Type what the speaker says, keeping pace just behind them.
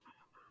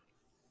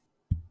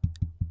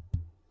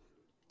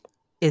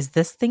Is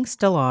this thing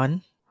still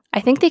on? I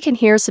think they can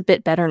hear us a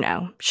bit better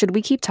now. Should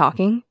we keep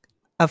talking?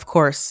 Of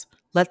course.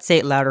 Let's say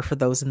it louder for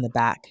those in the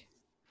back.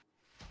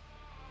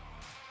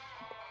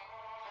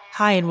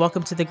 Hi, and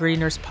welcome to the Gritty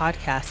Nurse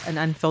Podcast, an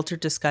unfiltered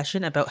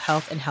discussion about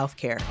health and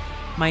healthcare.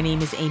 My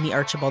name is Amy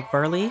Archibald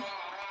Varley.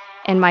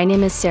 And my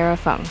name is Sarah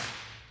Fung.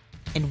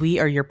 And we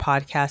are your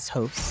podcast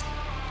hosts.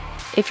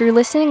 If you're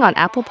listening on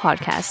Apple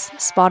Podcasts,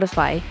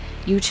 Spotify,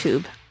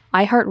 YouTube,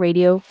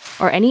 iHeartRadio,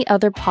 or any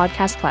other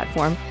podcast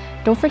platform,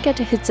 don't forget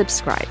to hit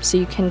subscribe so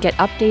you can get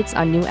updates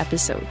on new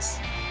episodes.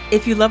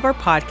 If you love our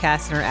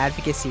podcast and our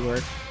advocacy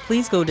work,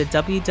 please go to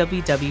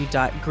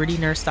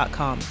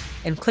www.grittynurse.com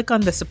and click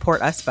on the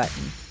Support Us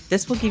button.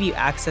 This will give you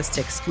access to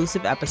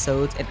exclusive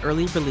episodes and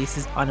early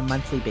releases on a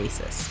monthly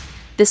basis.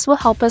 This will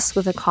help us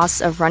with the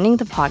costs of running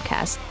the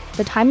podcast,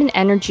 the time and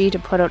energy to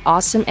put out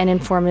awesome and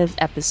informative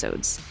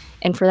episodes.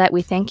 And for that,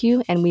 we thank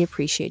you and we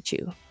appreciate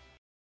you.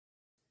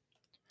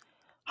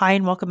 Hi,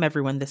 and welcome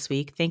everyone this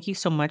week. Thank you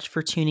so much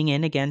for tuning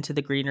in again to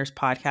the Gritty Nurse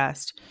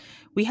Podcast.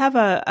 We have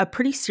a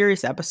pretty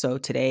serious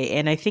episode today,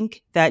 and I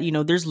think that,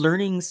 there's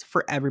learnings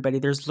for everybody.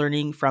 There's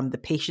learning from the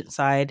patient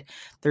side,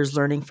 there's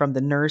learning from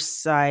the nurse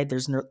side,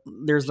 there's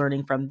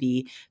learning from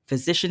the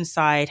physician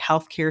side,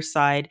 healthcare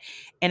side,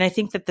 and I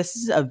think that this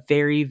is a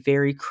very,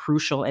 very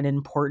crucial and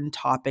important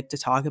topic to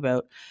talk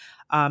about.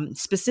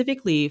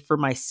 Specifically for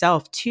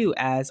myself too,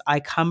 as I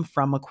come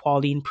from a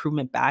quality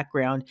improvement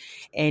background.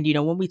 And,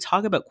 when we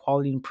talk about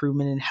quality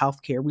improvement in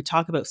healthcare, we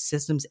talk about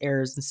systems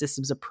errors and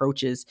systems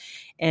approaches.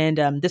 And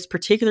this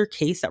particular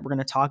case that we're going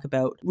to talk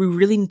about, we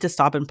really need to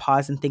stop and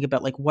pause and think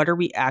about, what are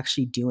we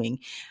actually doing?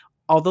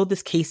 Although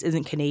this case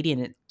isn't Canadian,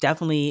 it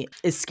definitely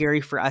is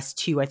scary for us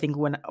too. I think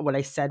what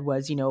I said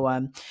was,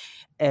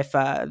 if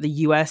the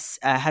U.S.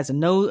 has a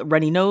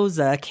runny nose,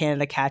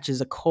 Canada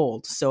catches a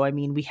cold. So,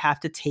 we have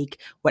to take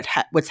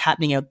what's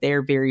happening out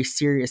there very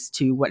serious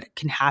to what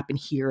can happen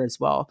here as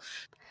well.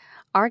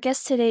 Our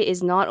guest today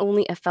is not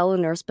only a fellow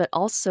nurse, but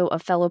also a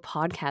fellow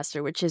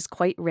podcaster, which is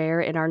quite rare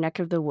in our neck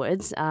of the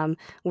woods.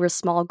 We're a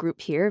small group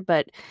here,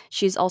 but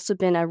she's also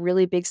been a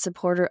really big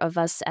supporter of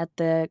us at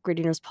the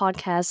Gritty Nurse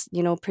Podcast,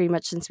 pretty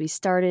much since we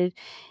started.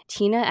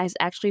 Tina is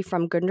actually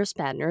from Good Nurse,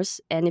 Bad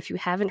Nurse, and if you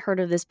haven't heard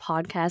of this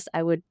podcast,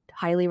 I would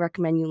highly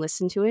recommend you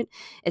listen to it,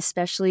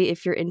 especially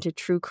if you're into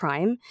true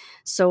crime.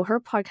 So her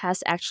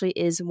podcast actually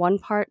is one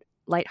part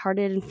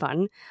lighthearted and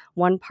fun,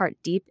 one part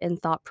deep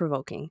and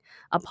thought-provoking.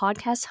 A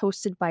podcast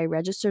hosted by a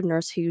registered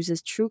nurse who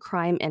uses true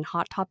crime and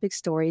hot topic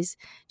stories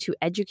to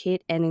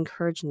educate and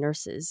encourage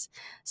nurses.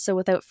 So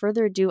without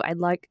further ado, I'd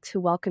like to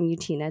welcome you,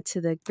 Tina,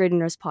 to the Gritty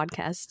Nurse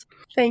Podcast.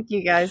 Thank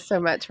you guys so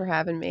much for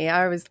having me.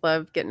 I always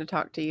love getting to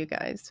talk to you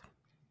guys.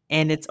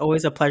 And it's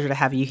always a pleasure to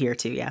have you here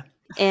too, yeah.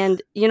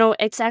 And,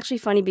 it's actually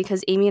funny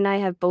because Amy and I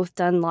have both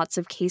done lots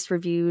of case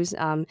reviews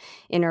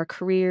in our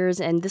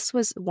careers. And this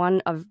was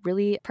one of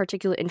really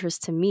particular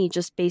interest to me,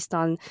 just based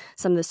on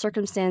some of the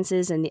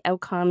circumstances and the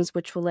outcomes,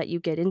 which we'll let you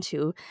get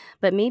into.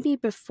 But maybe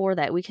before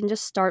that, we can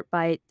just start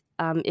by,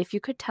 if you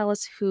could tell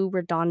us who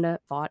RaDonda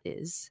Vaught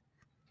is.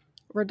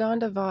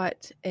 RaDonda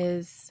Vaught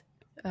is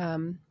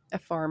a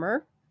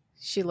farmer.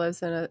 She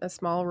lives in a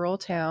small rural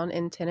town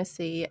in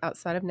Tennessee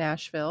outside of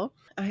Nashville.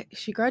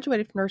 She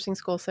graduated from nursing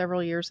school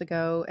several years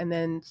ago and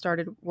then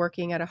started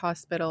working at a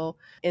hospital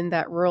in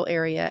that rural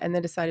area, and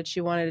then decided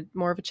she wanted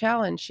more of a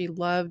challenge. She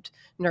loved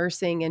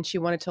nursing and she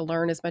wanted to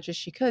learn as much as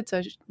she could.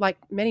 So like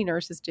many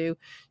nurses do,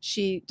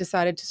 she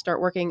decided to start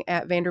working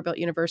at Vanderbilt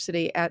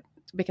University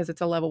because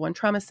it's a level 1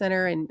 trauma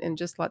center and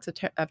just lots of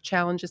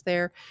challenges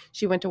there.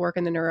 She went to work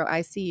in the neuro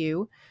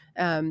ICU,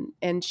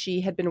 and she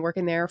had been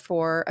working there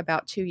for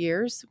about 2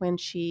 years when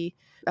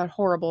a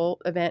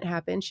horrible event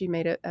happened. She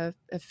made a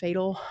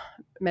fatal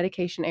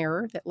medication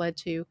error that led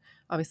to,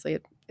 obviously,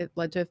 it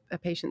led to a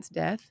patient's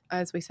death.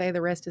 As we say,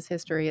 the rest is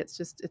history.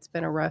 It's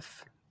been a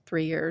rough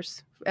 3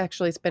 years.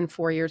 Actually, it's been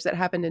 4 years. That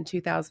happened in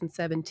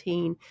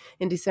 2017,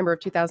 in December of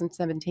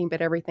 2017,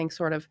 but everything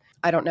sort of,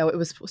 I don't know, it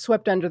was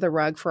swept under the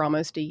rug for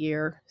almost a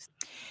year.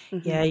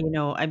 Mm-hmm. Yeah,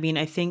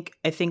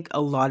 I think a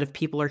lot of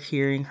people are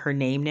hearing her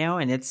name now,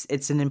 and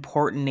it's an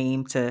important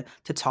name to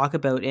talk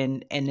about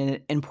and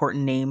an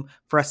important name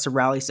for us to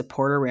rally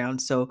support around.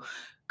 So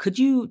could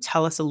you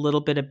tell us a little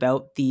bit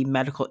about the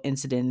medical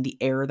incident, the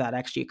error that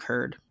actually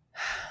occurred?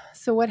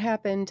 So what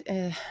happened,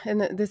 and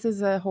this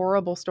is a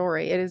horrible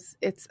story.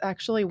 It's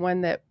actually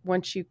one that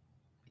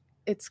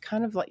it's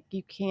kind of like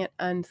you can't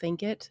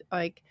unthink it.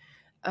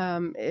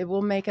 It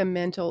will make a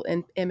mental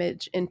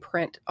image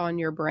imprint on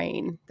your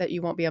brain that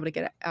you won't be able to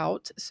get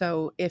out.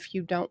 So if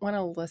you don't want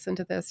to listen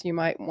to this, you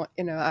might want,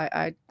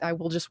 I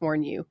will just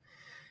warn you.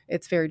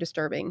 It's very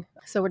disturbing.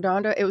 So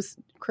RaDonda, it was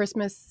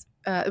Christmas.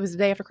 It was the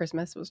day after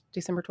Christmas. It was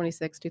December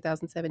 26,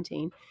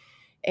 2017.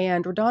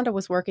 And RaDonda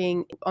was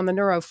working on the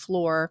neuro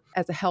floor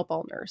as a help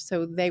all nurse.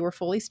 So they were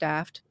fully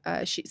staffed.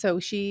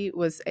 She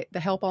was the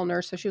help all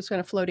nurse. So she was kind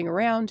of floating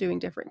around doing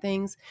different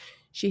things.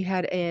 She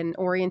had an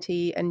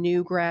orientee, a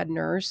new grad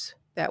nurse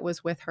that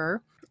was with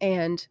her.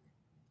 And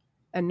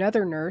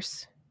another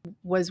nurse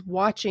was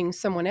watching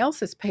someone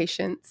else's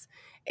patients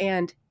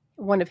and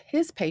one of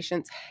his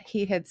patients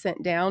he had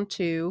sent down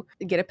to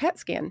get a PET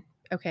scan.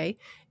 Okay.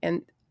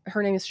 And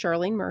her name is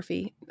Charlene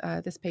Murphy.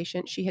 This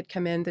patient, she had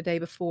come in the day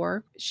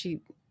before.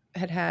 She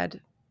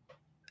had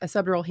a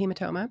subdural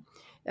hematoma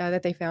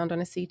that they found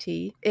on a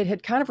CT. It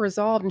had kind of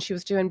resolved and she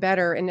was doing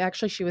better. And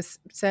actually, she was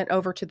sent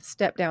over to the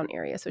step down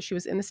area. So she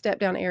was in the step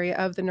down area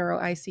of the neuro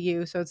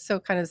ICU. So it's still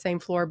kind of the same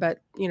floor, but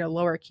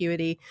lower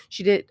acuity.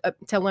 She did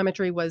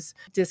telemetry was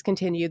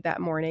discontinued that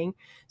morning,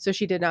 so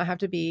she did not have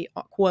to be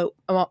quote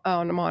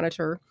on a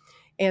monitor.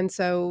 And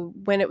so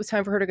when it was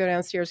time for her to go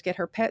downstairs get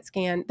her PET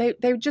scan, they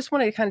just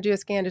wanted to kind of do a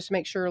scan just to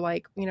make sure,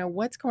 like,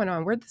 what's going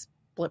on? Where'd this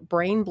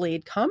brain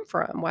bleed come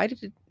from? Why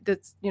did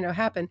this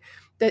happen?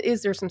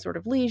 Is there some sort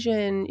of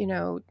lesion?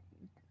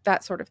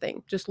 That sort of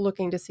thing. Just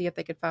looking to see if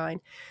they could find.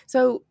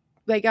 So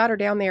they got her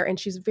down there, and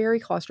she's very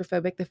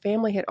claustrophobic. The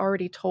family had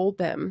already told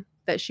them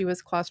that she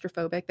was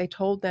claustrophobic. They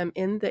told them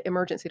in the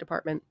emergency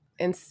department,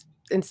 and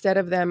instead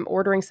of them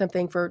ordering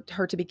something for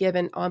her to be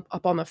given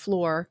up on the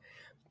floor,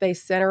 they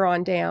sent her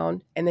on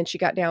down, and then she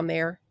got down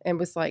there and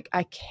was like,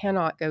 I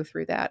cannot go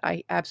through that.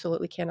 I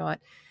absolutely cannot.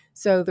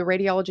 So the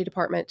radiology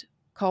department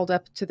called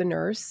up to the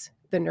nurse.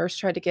 The nurse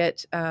tried to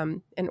get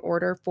an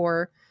order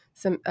for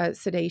some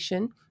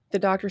sedation. The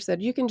doctor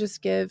said, you can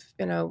just give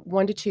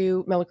 1 to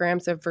 2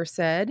 milligrams of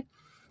Versed,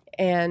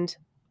 and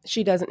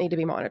she doesn't need to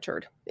be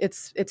monitored.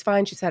 It's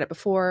fine. She's had it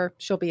before.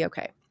 She'll be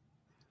okay.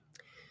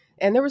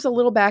 And there was a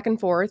little back and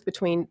forth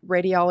between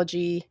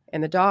radiology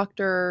and the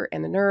doctor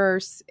and the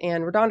nurse.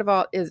 And RaDonda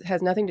Vaught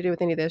has nothing to do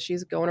with any of this.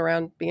 She's going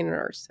around being a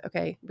nurse,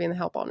 okay, being the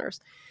help all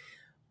nurse.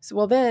 So,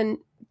 well, then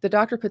the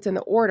doctor puts in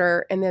the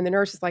order, and then the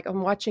nurse is like,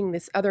 I'm watching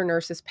this other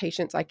nurse's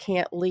patients. I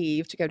can't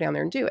leave to go down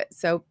there and do it.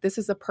 So this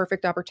is a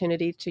perfect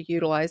opportunity to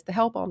utilize the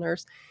help all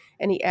nurse.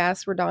 And he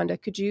asked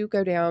RaDonda, could you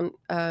go down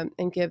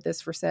and give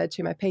this Versed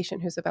to my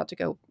patient who's about to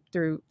go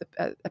through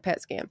a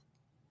PET scan?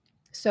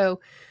 So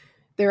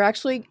they're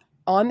actually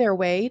on their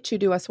way to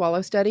do a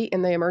swallow study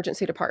in the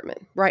emergency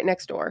department right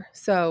next door.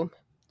 So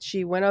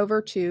she went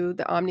over to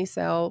the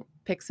Omnicell,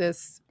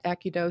 Pyxis,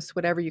 AccuDose,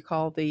 whatever you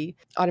call the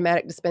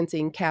automatic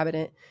dispensing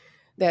cabinet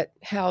that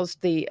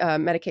housed the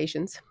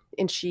medications.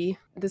 And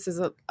this is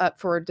up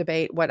for a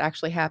debate what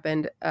actually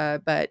happened,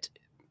 but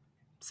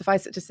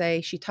suffice it to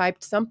say, she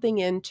typed something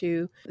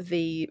into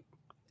the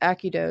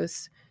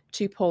AccuDose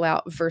to pull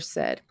out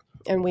Versed.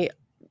 And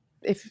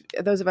if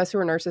those of us who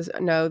are nurses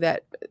know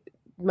that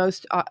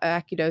most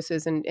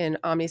AccuDoses and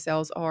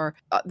Omnicells are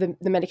the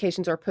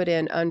medications are put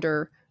in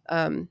under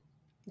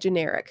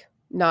generic,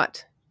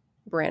 not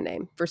brand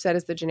name. Versed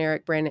is the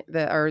generic brand,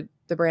 the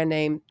brand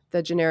name.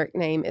 The generic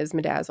name is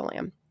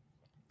midazolam.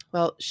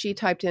 Well, she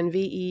typed in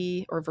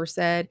VE or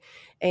Versed,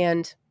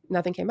 and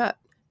nothing came up.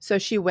 So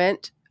she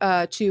went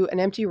to an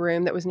empty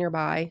room that was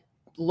nearby,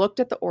 looked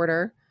at the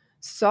order,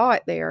 saw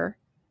it there,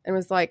 and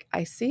was like,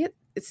 I see it.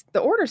 The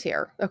order's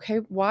here. Okay,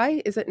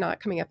 why is it not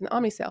coming up in the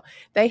Omnicell?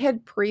 They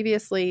had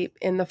previously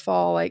in the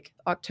fall, like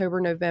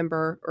October,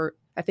 November, or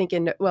I think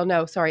it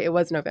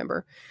was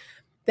November.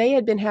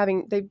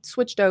 They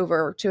switched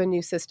over to a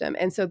new system.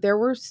 And so there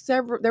was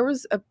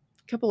a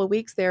couple of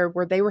weeks there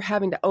where they were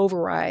having to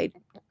override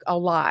a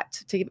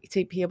lot to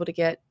be able to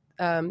get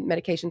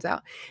medications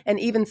out. And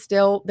even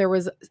still, there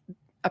was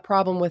a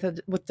problem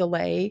with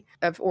delay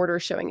of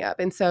orders showing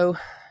up. And so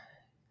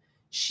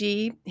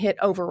she hit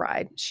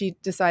override. She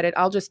decided,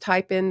 I'll just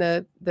type in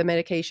the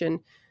medication,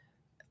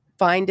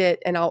 find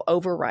it, and I'll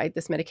override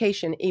this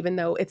medication, even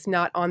though it's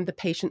not on the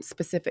patient's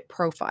specific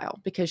profile,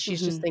 because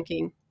she's just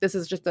thinking this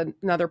is just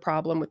another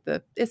problem with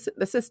the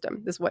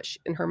system. This is what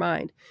in her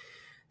mind.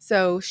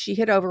 So she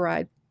hit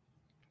override.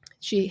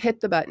 She hit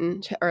the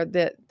button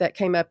that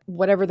came up,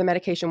 whatever the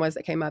medication was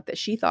that came up that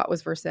she thought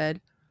was Versed.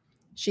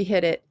 She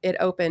hit it. It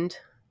opened.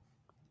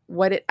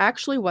 What it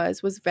actually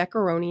was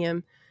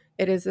vecuronium.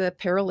 It is a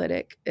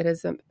paralytic. It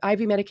is an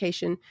IV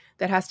medication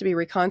that has to be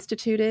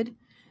reconstituted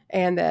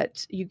and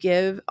that you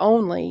give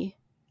only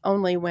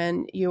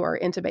when you are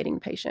intubating the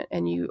patient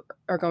and you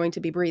are going to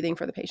be breathing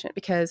for the patient,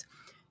 because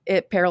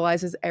it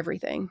paralyzes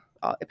everything.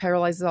 It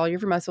paralyzes all your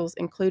muscles,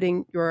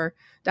 including your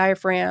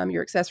diaphragm,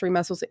 your accessory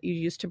muscles that you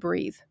use to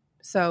breathe.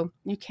 So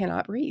you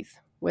cannot breathe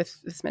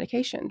with this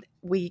medication.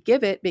 We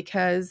give it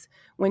because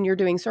when you're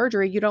doing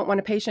surgery, you don't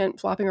want a patient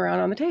flopping around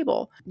on the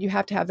table. You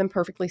have to have them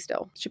perfectly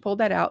still. She pulled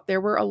that out.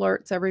 There were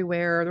alerts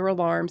everywhere. There were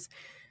alarms.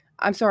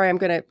 I'm sorry, I'm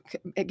going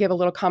to give a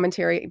little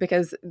commentary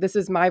because this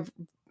is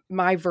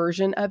my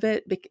version of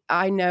it.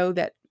 I know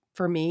that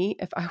for me,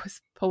 if I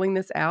was pulling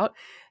this out,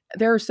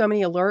 there are so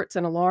many alerts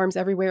and alarms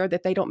everywhere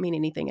that they don't mean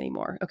anything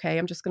anymore. Okay,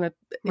 I'm just going to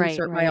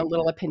insert my own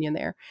little opinion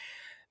there.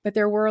 But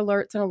there were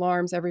alerts and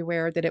alarms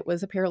everywhere that it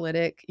was a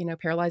paralytic,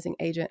 paralyzing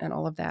agent and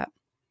all of that.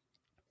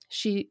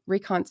 She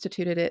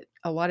reconstituted it.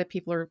 A lot of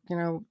people are,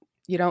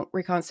 you don't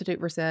reconstitute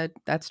Versed.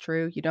 That's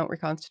true. You don't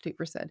reconstitute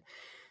Versed.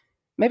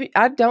 Maybe,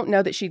 I don't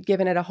know that she'd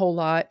given it a whole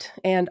lot.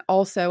 And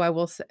also, I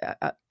will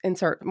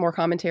insert more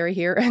commentary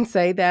here and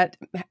say that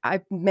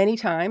many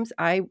times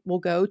I will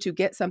go to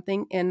get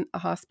something in a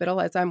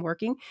hospital as I'm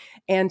working,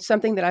 and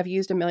something that I've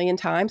used a million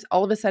times,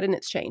 all of a sudden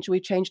it's changed.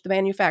 We've changed the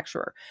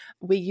manufacturer.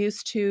 We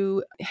used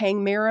to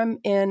hang Mirum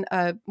in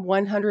a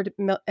 100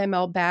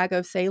 ml bag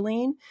of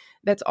saline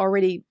that's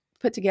already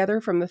put together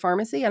from the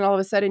pharmacy, and all of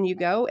a sudden you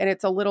go and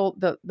it's a little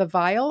the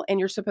vial, and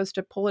you're supposed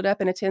to pull it up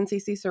in a 10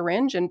 cc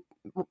syringe and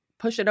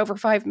push it over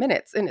 5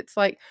 minutes, and it's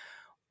like,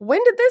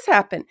 when did this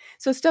happen?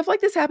 So stuff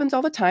like this happens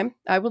all the time.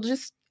 I will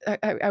just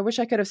I wish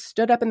I could have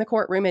stood up in the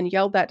courtroom and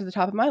yelled that to the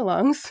top of my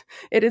lungs.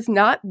 It is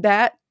not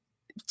that,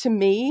 to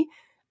me,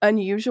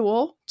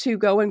 unusual to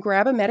go and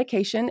grab a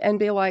medication and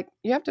be like,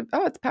 you have to,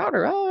 oh, it's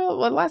powder, oh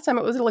well, last time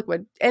it was a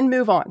liquid, and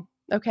move on.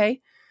 Okay,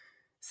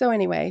 so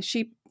anyway,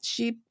 she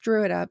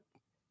drew it up.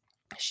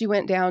 She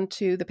went down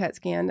to the PET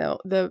scan.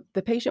 The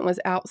patient was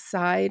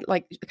outside,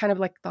 like kind of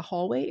like the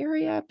hallway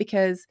area,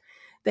 because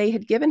they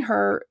had given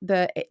her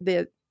the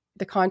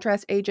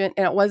contrast agent,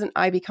 and it wasn't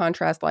IV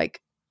contrast, like,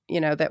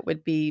 that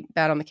would be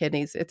bad on the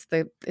kidneys. It's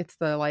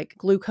the like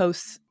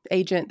glucose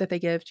agent that they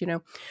give,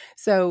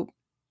 So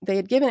they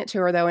had given it to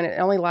her though, and it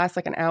only lasts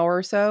like an hour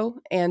or so,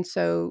 and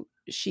so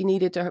she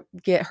needed to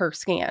get her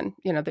scan.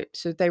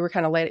 So they were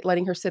kind of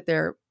letting her sit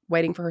there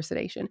waiting for her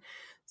sedation.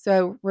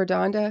 So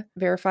RaDonda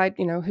verified,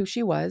 who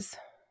she was.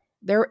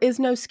 There is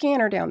no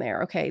scanner down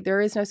there. Okay,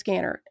 there is no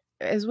scanner.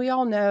 As we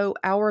all know,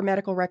 our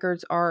medical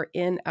records are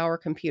in our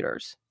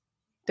computers.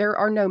 There's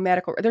no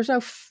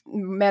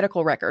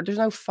medical record. There's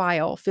no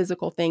file,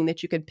 physical thing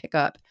that you could pick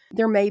up.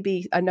 There may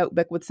be a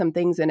notebook with some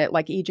things in it,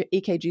 like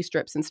EKG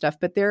strips and stuff,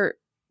 but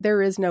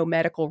there is no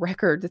medical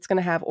record that's going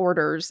to have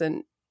orders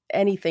and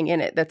anything in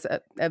it that's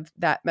of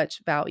that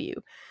much value.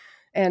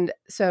 And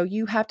so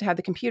you have to have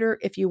the computer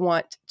if you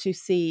want to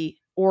see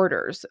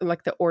orders,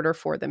 like the order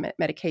for the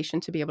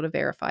medication, to be able to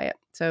verify it.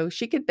 So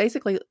she could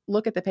basically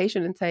look at the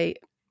patient and say,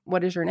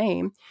 what is your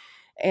name?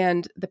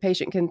 And the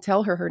patient can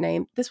tell her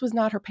name. This was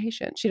not her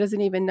patient. She doesn't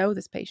even know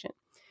this patient.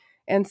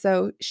 And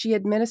so she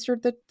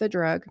administered the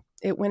drug.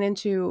 It went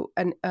into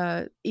an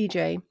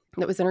EJ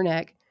that was in her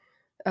neck.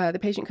 The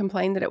patient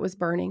complained that it was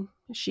burning.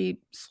 She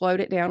slowed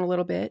it down a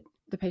little bit.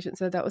 The patient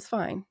said that was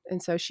fine.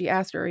 And so she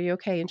asked her, are you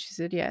okay? And she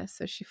said, yes.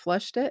 So she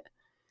flushed it.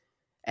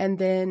 And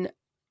then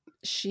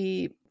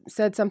she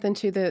said something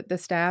to the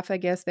staff, I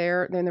guess,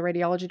 there in the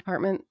radiology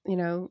department,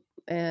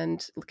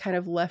 and kind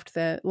of left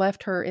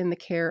her in the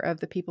care of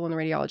the people in the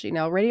radiology.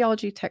 Now,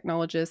 radiology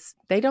technologists,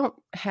 they don't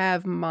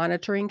have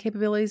monitoring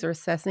capabilities or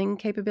assessing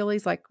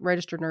capabilities like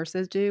registered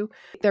nurses do.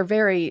 They're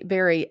very,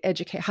 very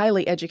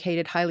highly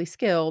educated, highly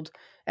skilled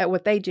at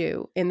what they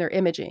do in their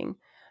imaging.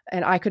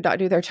 And I could not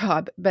do their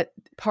job, but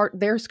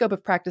their scope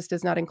of practice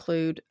does not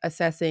include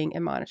assessing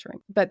and monitoring.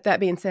 But that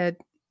being said,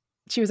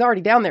 she was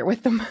already down there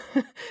with them.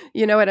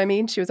 You know what I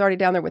mean? She was already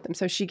down there with them.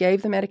 So she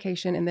gave the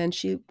medication, and then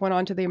she went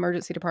on to the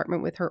emergency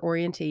department with her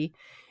orientee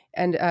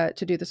and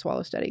to do the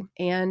swallow study.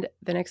 And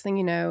the next thing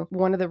you know,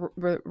 one of the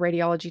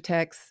radiology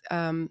techs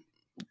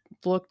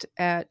looked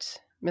at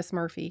Miss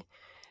Murphy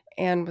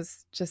and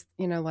was just,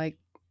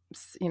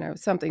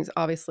 something's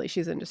obviously,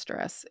 she's in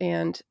distress,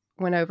 and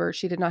went over.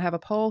 She did not have a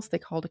pulse. They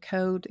called a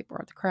code. They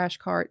brought the crash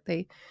cart.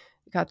 They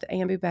got the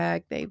ambu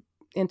bag. They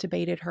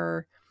intubated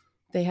her.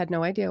 They had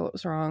no idea what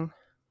was wrong.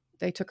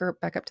 They took her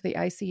back up to the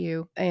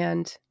ICU,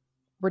 and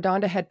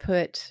RaDonda had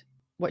put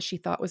what she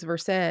thought was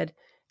Versed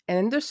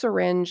and the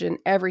syringe and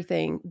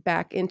everything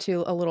back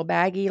into a little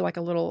baggie, like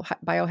a little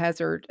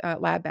biohazard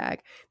lab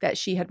bag that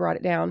she had brought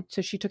it down.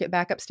 So she took it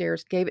back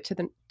upstairs, gave it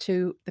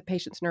to the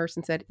patient's nurse,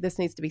 and said, this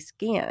needs to be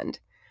scanned,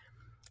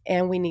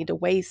 and we need to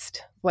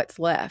waste what's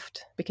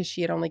left, because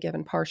she had only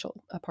given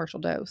a partial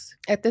dose.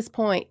 At this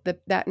point,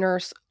 that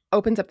nurse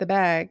opens up the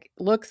bag,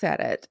 looks at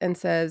it, and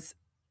says,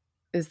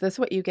 is this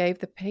what you gave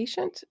the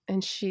patient?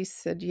 And she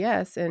said,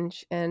 yes. And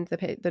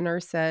the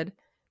nurse said,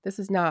 this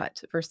is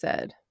not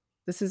Versed.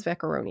 This is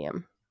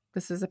Vecuronium.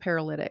 This is a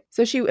paralytic.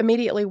 So she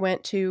immediately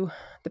went to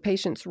the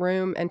patient's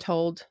room and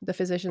told the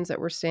physicians that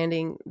were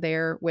standing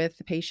there with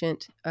the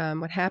patient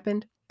what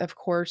happened. Of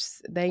course,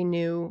 they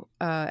knew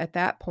at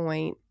that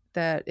point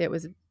that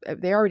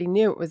they already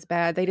knew it was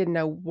bad. They didn't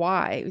know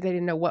why. They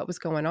didn't know what was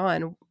going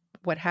on,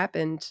 what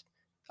happened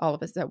all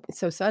of us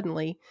so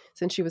suddenly,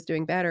 since she was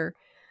doing better.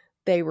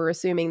 They were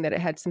assuming that it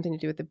had something to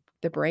do with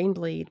the brain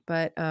bleed.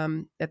 But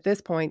at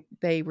this point,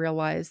 they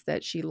realized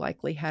that she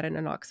likely had an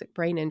anoxic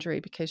brain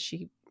injury, because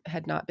she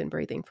had not been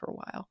breathing for a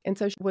while. And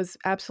so she was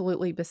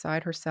absolutely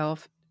beside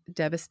herself,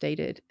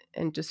 devastated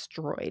and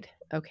destroyed,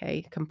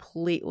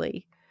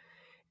 completely.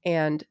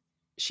 And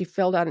she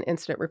filled out an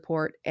incident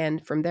report.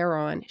 And from there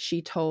on,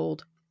 she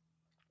told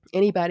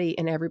anybody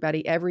and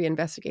everybody, every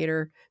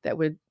investigator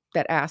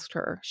that asked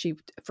her, she,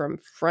 from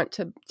front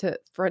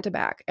to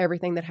back,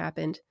 everything that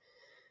happened,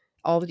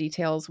 all the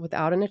details,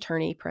 without an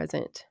attorney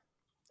present.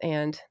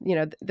 And,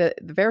 the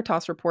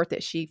Veritas report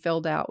that she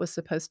filled out was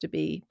supposed to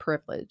be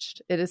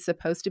privileged. It is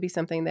supposed to be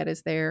something that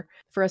is there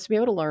for us to be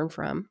able to learn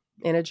from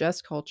in a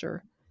just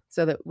culture.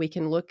 so that we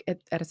can look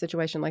at a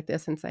situation like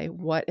this and say,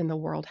 what in the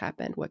world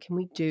happened? What can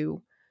we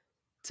do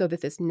so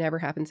that this never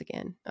happens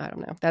again? I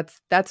don't know.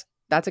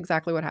 That's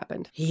exactly what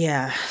happened.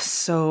 Yeah.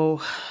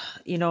 So,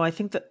 I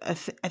think that I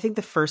think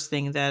the first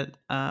thing that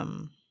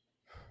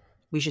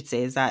we should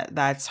say is that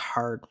that's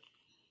hard.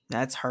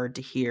 That's hard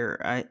to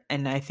hear.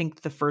 And I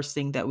think the first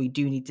thing that we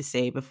do need to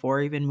say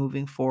before even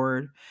moving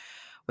forward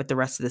with the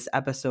rest of this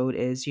episode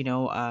is,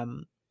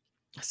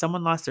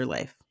 someone lost their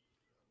life.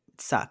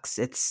 It sucks.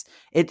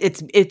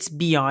 It's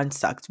beyond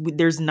sucks.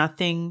 There's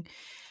nothing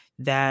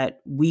that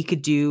we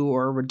could do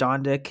or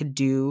RaDonda could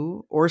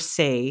do or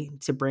say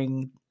to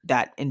bring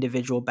that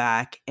individual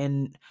back.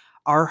 And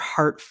our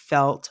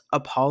heartfelt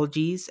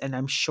apologies, and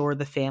I'm sure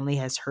the family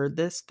has heard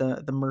this,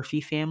 the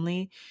Murphy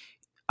family.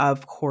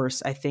 Of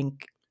course,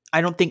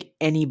 I don't think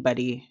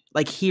anybody,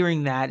 like,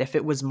 hearing that, if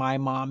it was my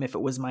mom, if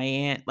it was my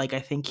aunt, like, I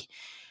think,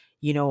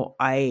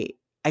 I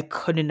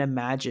couldn't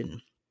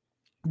imagine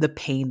the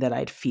pain that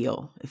I'd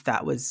feel if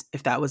that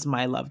was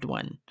my loved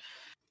one.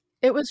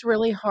 It was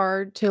really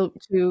hard to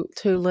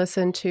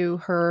listen to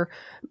her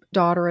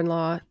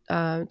daughter-in-law,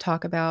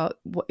 talk about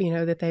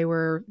that they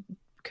were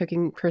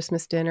cooking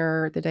Christmas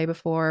dinner the day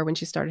before when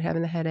she started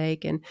having the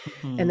headache, and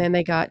Mhm. then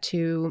they got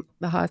to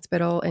the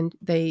hospital, and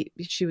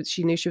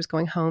she knew she was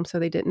going home, so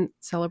they didn't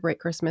celebrate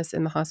Christmas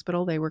in the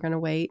hospital. They were going to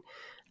wait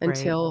Right.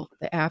 until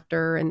the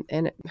after,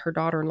 and her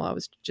daughter-in-law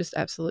was just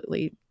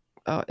absolutely,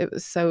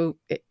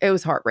 it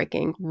was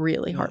heartbreaking,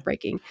 really Yeah.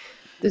 heartbreaking.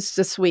 This is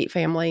a sweet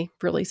family,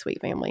 really sweet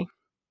family.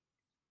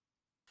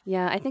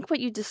 Yeah, I think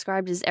what you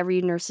described is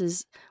every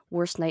nurse's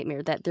worst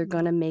nightmare, that they're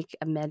going to make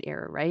a med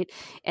error, right?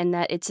 And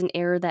that it's an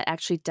error that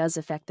actually does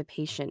affect the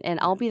patient. And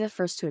I'll be the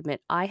first to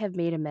admit, I have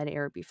made a med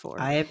error before.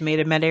 I have made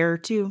a med error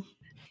too.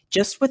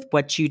 Just with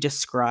what you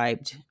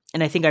described,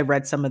 and I think I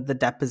read some of the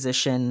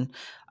deposition.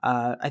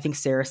 I think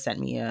Sarah sent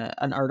me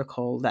an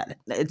article that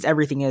it's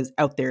everything is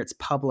out there, it's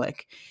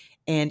public.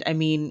 And I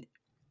mean,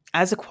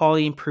 as a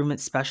quality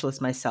improvement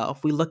specialist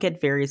myself, we look at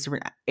various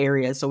different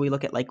areas. So we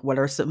look at, like, what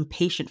are some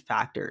patient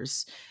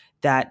factors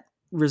that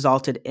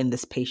resulted in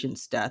this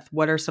patient's death?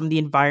 What are some of the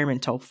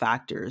environmental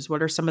factors?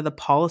 What are some of the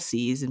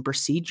policies and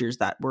procedures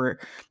that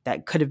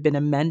could have been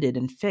amended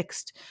and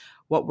fixed?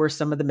 What were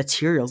some of the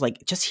materials?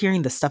 Like, just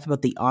hearing the stuff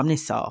about the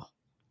Omnicell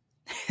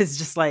is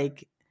just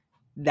like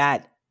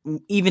that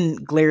even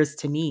glares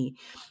to me.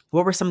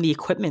 What were some of the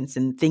equipments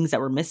and things that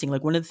were missing?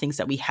 Like, one of the things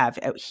that we have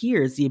out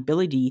here is the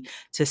ability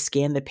to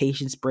scan the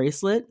patient's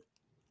bracelet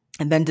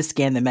and then to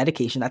scan the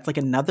medication. That's like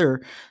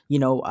another, you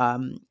know,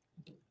 um,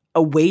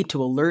 a way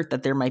to alert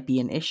that there might be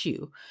an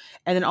issue.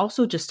 And then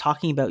also just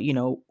talking about,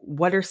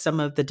 what are some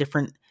of the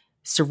different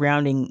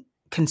surrounding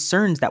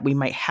concerns that we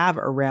might have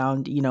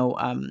around,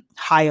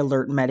 high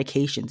alert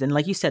medications. And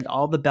like you said,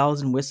 all the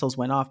bells and whistles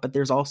went off, but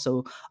there's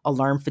also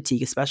alarm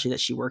fatigue, especially that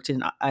she worked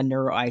in a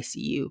neuro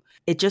ICU.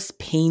 It just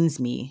pains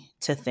me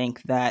to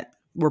think that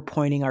we're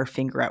pointing our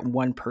finger at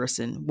one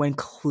person when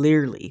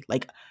clearly,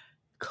 like,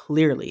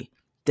 clearly,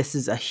 this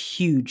is a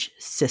huge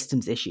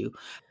systems issue.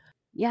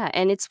 Yeah,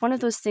 and it's one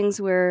of those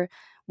things where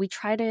we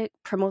try to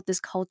promote this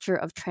culture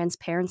of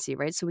transparency,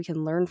 right? So we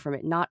can learn from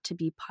it, not to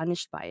be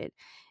punished by it.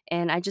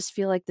 And I just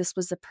feel like this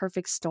was the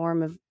perfect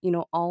storm of,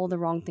 all the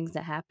wrong things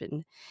that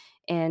happened.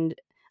 And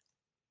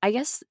I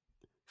guess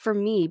for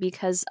me,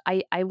 because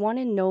I want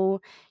to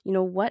know,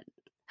 what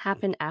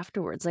happened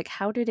afterwards. Like,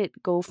 how did it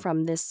go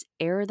from this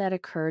error that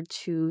occurred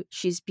to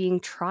she's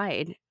being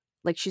tried,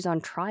 like she's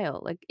on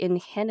trial? Like in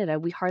Canada,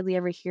 we hardly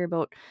ever hear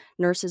about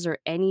nurses or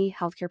any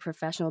healthcare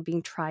professional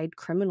being tried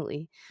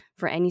criminally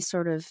for any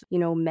sort of,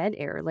 med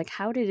error. Like,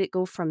 how did it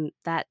go from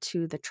that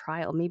to the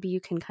trial? Maybe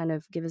you can kind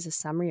of give us a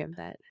summary of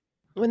that.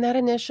 When that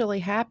initially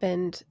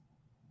happened,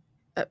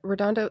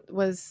 RaDonda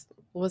was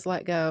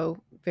let go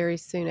very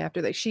soon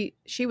after that.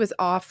 She was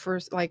off for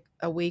like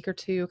a week or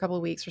two, a couple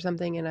of weeks or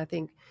something, and I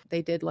think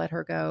they did let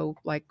her go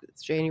like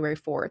January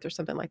 4th or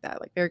something like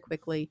that, like very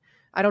quickly.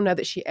 I don't know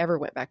that she ever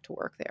went back to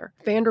work there.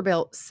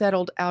 Vanderbilt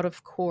settled out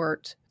of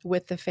court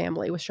with the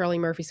family, with Shirley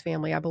Murphy's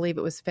family. I believe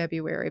it was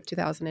February of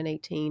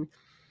 2018.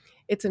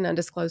 It's an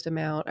undisclosed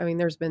amount. I mean,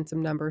 there's been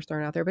some numbers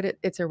thrown out there, but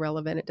it's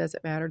irrelevant. It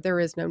doesn't matter. There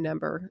is no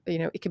number.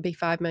 It could be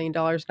 $5 million,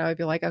 and I would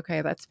be like,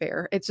 okay, that's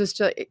fair. It's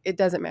just, it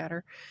doesn't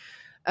matter.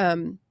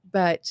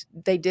 But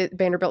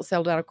Vanderbilt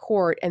settled out of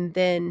court, and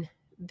then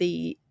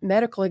the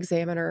medical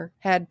examiner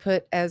had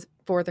put as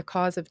for the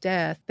cause of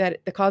death,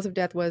 that the cause of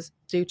death was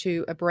due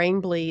to a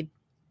brain bleed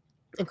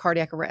and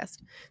cardiac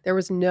arrest. There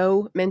was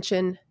no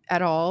mention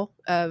at all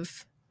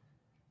of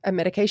a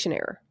medication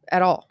error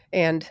at all.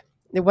 And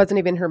it wasn't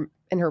even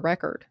in her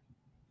record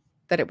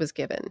that it was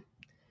given.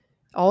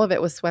 All of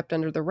it was swept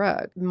under the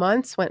rug.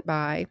 Months went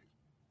by.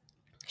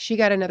 She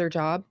got another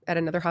job at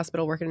another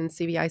hospital working in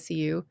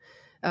CVICU,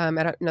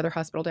 at another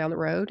hospital down the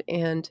road.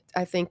 And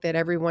I think that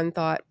everyone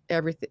thought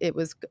it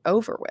was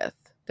over with.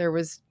 There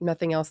was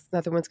nothing else,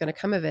 nothing was going to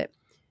come of it.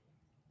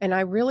 And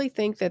I really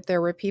think that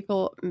there were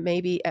people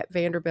maybe at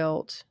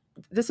Vanderbilt.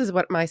 This is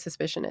what my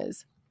suspicion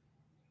is.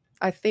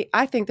 I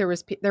think there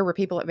were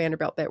people at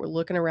Vanderbilt that were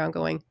looking around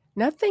going,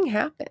 nothing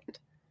happened.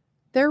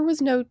 there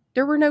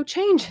were no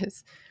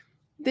changes.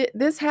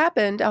 This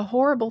happened, a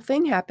horrible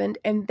thing happened,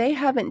 and they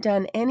haven't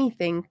done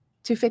anything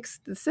to fix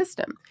the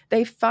system.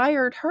 They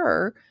fired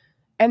her,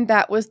 and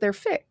that was their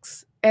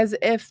fix, as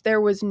if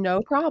there was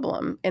no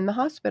problem in the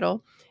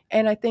hospital.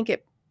 And I think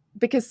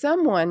because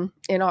someone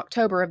in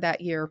October of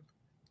that year,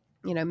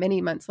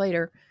 many months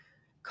later,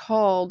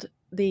 called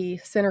the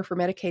Center for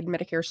Medicaid and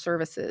Medicare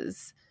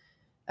Services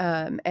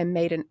and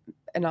made an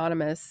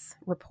anonymous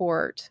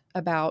report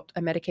about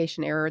a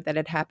medication error that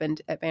had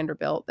happened at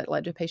Vanderbilt that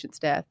led to a patient's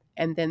death.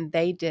 And then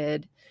they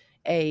did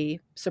a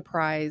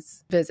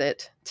surprise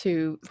visit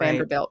to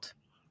Vanderbilt.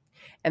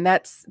 And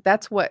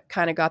that's what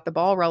kind of got the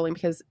ball rolling,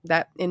 because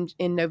that in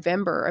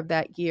November of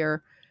that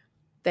year,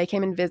 they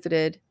came and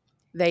visited.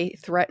 They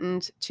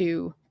threatened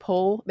to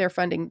pull their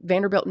funding.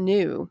 Vanderbilt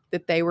knew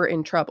that they were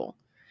in trouble,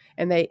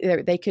 and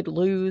they could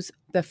lose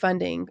the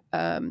funding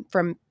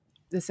from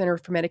the Center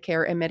for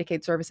Medicare and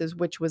Medicaid Services,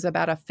 which was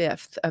about a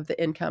fifth of the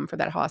income for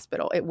that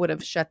hospital. It would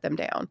have shut them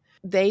down.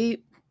 They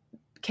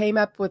came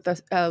up with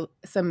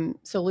some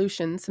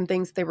solutions, some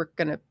things they were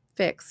going to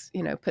fix,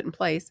 put in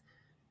place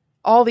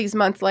all these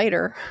months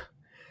later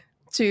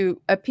to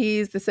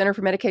appease the Center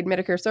for Medicaid and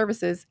Medicare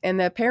Services.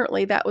 And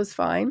apparently that was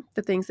fine.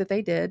 The things that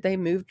they did, they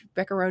moved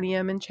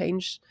Vecuronium and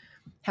changed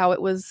how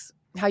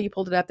you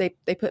pulled it up.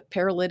 They put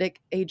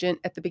paralytic agent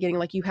at the beginning.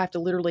 Like, you have to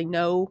literally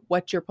know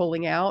what you're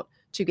pulling out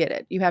to get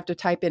it. You have to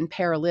type in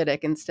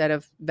paralytic instead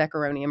of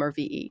Vecuronium or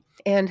VE.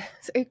 And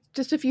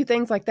just a few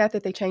things like that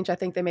they changed. I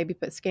think they maybe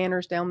put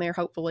scanners down there,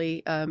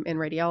 hopefully, in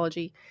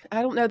radiology.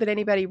 I don't know that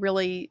anybody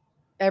really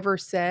ever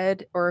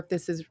said, or if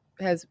this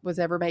was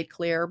ever made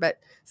clear, but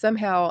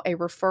somehow a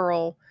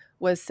referral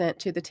was sent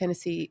to the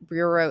Tennessee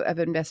Bureau of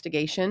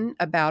Investigation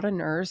about a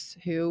nurse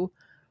who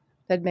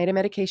had made a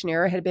medication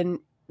error,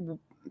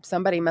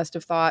 somebody must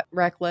have thought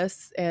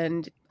reckless,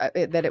 and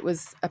that it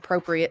was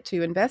appropriate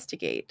to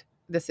investigate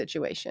the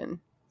situation.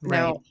 Right.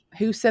 Now,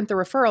 who sent the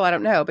referral, I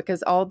don't know,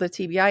 because all the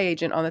TBI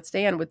agent on the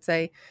stand would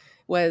say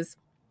was,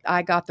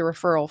 I got the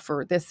referral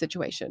for this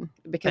situation,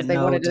 because they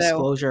wanted to know.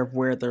 Disclosure of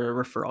where the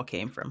referral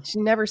came from. She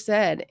never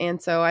said.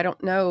 And so I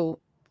don't know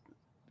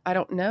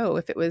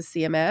if it was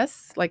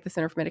CMS, like the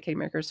Center for Medicaid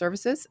and Medicare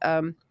Services.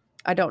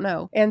 I don't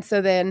know. And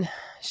so then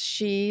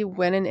she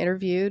went and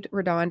interviewed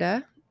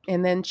RaDonda,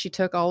 and then she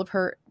took all of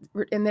her,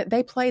 and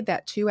they played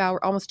that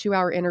almost 2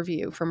 hour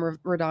interview from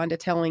RaDonda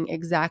telling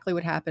exactly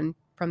what happened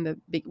from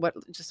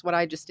what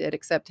I just did,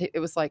 except it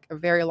was like a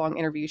very long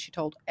interview. She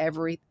told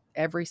every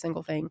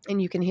single thing. And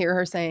you can hear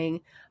her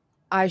saying,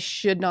 I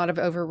should not have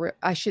overridden.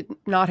 I should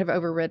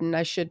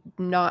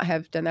not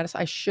have done that.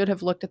 I should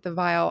have looked at the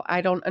vial. I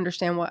don't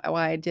understand why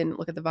I didn't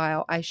look at the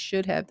vial. I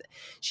should have.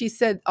 She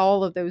said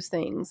all of those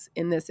things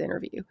in this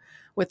interview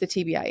with the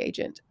TBI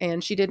agent,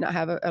 and she did not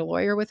have a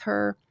lawyer with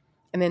her.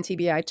 And then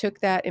TBI took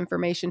that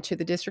information to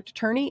the district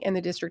attorney, and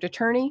the district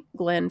attorney,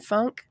 Glenn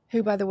Funk,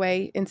 who, by the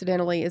way,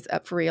 incidentally, is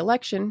up for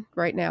re-election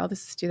right now.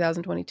 This is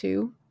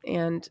 2022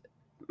 and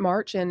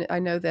March, and I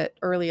know that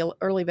early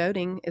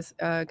voting is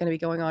going to be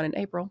going on in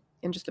April,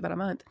 in just about a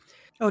month.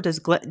 Oh,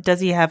 does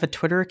he have a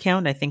Twitter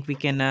account? I think we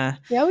can.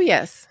 Oh,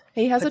 yes.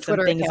 He has a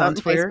Twitter account on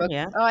Twitter. Facebook.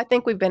 Yeah. Oh, I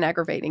think we've been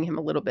aggravating him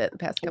a little bit the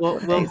past couple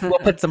of days. We'll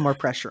put some more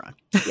pressure on.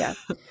 Yeah.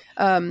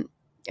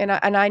 And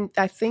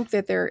I think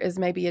that there is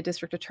maybe a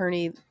district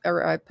attorney or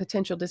a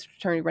potential district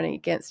attorney running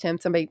against him,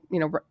 somebody,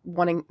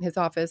 wanting his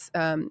office,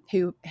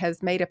 who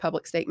has made a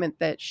public statement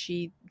that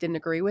she didn't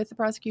agree with the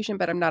prosecution,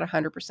 but I'm not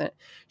 100%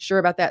 sure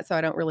about that. So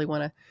I don't really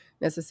want to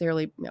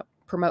necessarily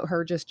promote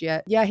her just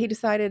yet. Yeah, he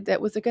decided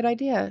that was a good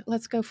idea.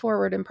 Let's go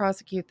forward and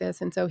prosecute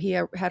this. And so he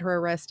had her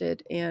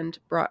arrested and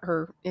brought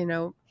her,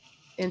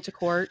 into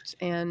court.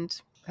 And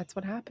that's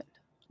what happened.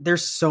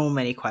 There's so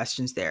many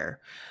questions there.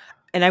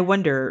 And I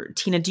wonder,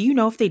 Tina, do you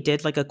know if they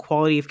did like a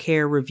quality of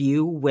care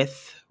review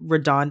with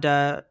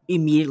RaDonda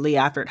immediately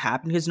after it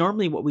happened? Because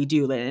normally what we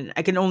do, and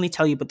I can only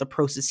tell you about the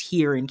process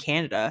here in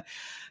Canada,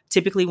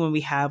 typically when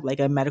we have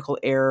like a medical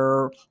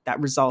error that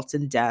results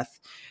in death,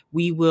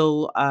 we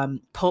will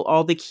pull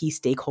all the key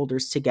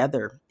stakeholders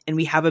together and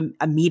we have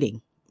a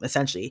meeting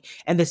essentially.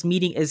 And this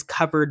meeting is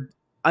covered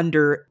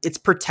it's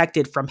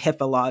protected from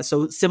HIPAA laws.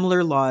 So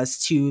similar laws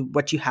to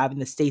what you have in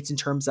the States in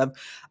terms of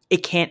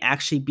it can't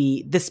actually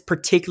be, this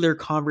particular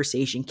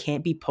conversation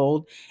can't be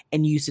pulled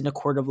and used in a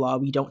court of law.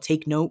 We don't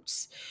take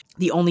notes.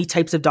 The only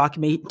types of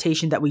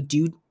documentation that we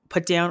do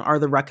put down are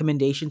the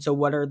recommendations. So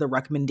what are the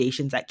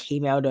recommendations that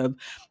came out of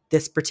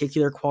this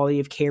particular quality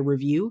of care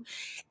review?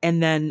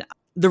 And then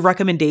the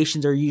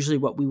recommendations are usually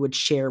what we would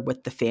share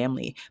with the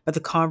family, but the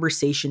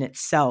conversation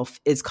itself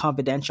is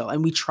confidential.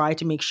 And we try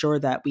to make sure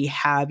that we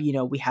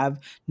have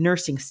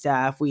nursing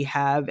staff, we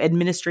have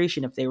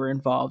administration if they were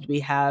involved,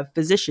 we have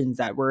physicians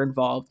that were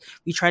involved.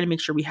 We try to make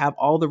sure we have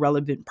all the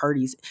relevant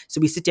parties.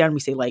 So we sit down and we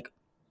say, like,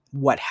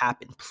 what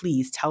happened?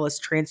 Please tell us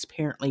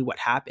transparently what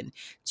happened.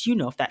 Do you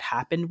know if that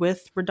happened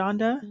with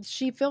RaDonda?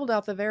 She filled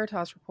out the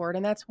Veritas report,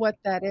 and that's what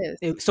that is.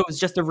 So it's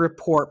just a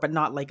report, but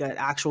not like an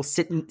actual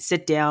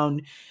sit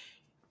down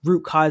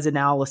root cause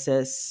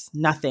analysis,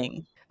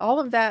 nothing. all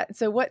of that.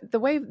 So what the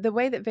way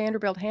that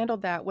Vanderbilt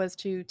handled that was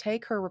to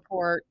take her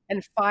report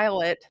and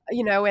file it,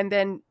 and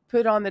then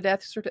put on the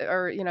death certificate,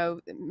 or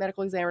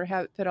medical examiner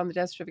have put on the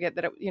death certificate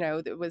that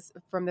it was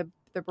from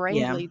the brain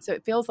Yeah. bleed. So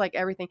it feels like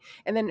everything.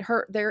 And then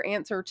their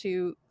answer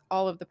to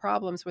all of the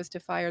problems was to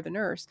fire the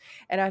nurse.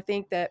 And I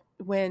think that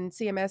when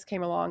CMS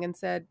came along and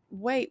said,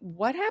 "Wait,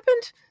 what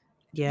happened?"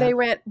 Yeah. They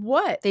went,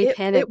 "What? They It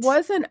panicked.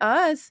 wasn't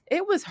us.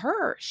 It was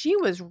her. She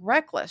was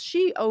reckless.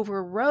 She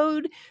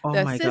overrode Oh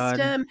the my God.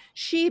 system.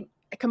 She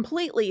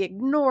completely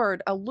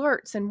ignored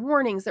alerts and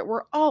warnings that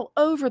were all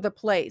over the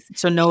place.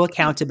 So no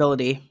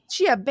accountability.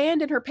 She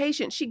abandoned her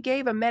patient. She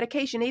gave a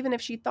medication even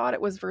if she thought it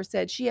was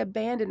Versed. She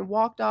abandoned,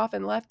 walked off,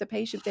 and left the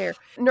patient there.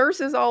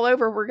 Nurses all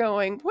over were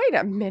going, "Wait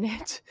a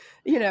minute."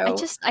 You know,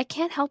 I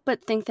can't help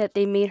but think that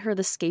they made her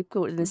the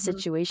scapegoat in this Mhm.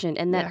 situation,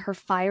 and that Yeah. her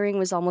firing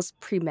was almost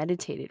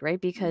premeditated, right?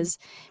 Because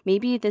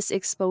maybe this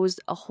exposed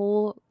a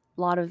whole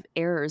lot of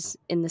errors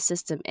in the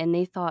system, and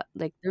they thought,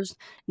 like, there's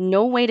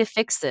no way to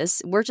fix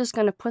this. We're just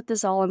going to put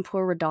this all on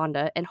poor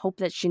RaDonda and hope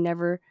that she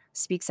never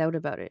speaks out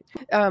about it.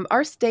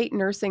 Our state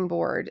nursing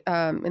board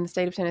in the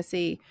state of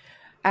Tennessee,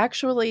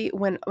 actually,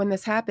 when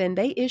this happened,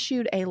 they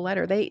issued a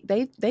letter.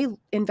 They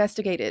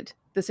investigated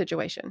the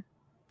situation.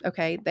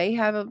 Okay, they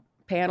have a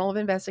panel of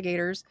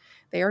investigators.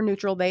 They are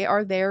neutral. They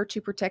are there to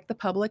protect the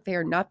public. They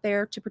are not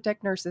there to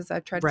protect nurses.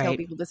 I try to tell Right.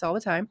 people this all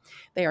the time.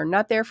 They are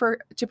not there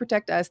to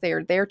protect us. They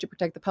are there to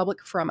protect the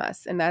public from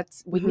us, and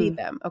we need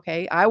them.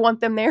 Okay, I want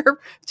them there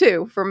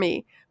too for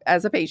me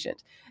as a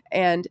patient.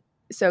 And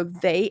so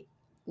they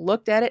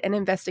looked at it and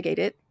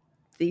investigated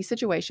the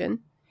situation,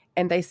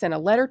 and they sent a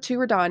letter to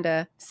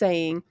RaDonda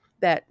saying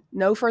that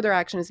no further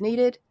action is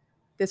needed.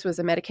 This was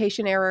a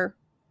medication error,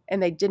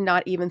 and they did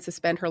not even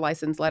suspend her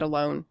license, let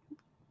alone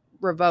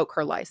revoke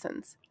her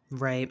license.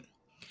 Right.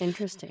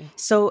 Interesting.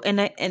 So,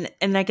 and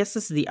I guess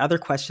this is the other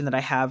question that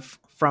I have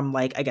from,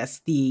 like, I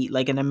guess the,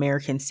 like, an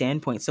American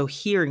standpoint. So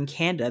here in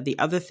Canada, the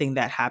other thing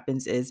that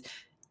happens is,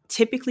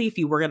 typically if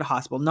you work at a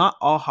hospital, not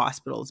all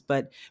hospitals,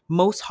 but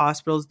most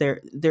hospitals,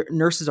 their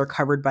nurses are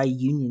covered by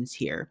unions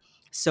here.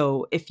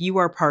 So if you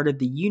are part of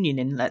the union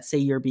and let's say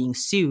you're being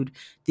sued,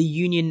 the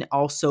union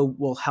also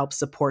will help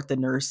support the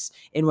nurse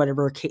in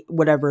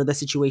whatever the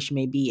situation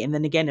may be. And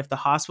then again, if the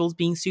hospital's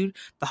being sued,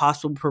 the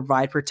hospital will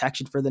provide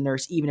protection for the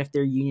nurse even if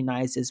they're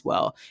unionized as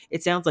well.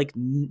 It sounds like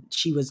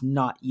she was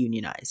not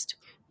unionized.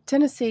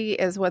 Tennessee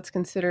is what's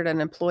considered an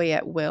employee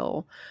at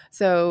will.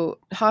 So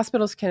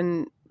hospitals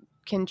can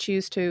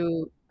choose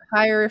to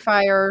hire,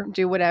 fire,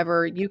 do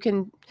whatever.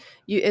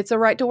 It's a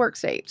right to work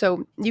state.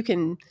 So you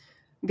can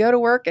go to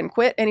work and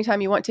quit anytime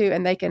you want to,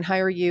 and they can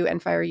hire you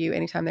and fire you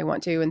anytime they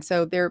want to. And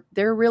so there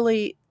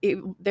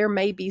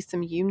may be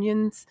some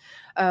unions,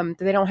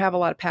 they don't have a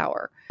lot of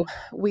power.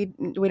 We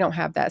don't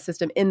have that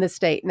system in the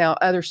state. Now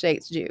other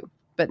states do,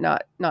 but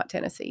not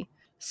Tennessee.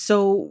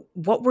 So,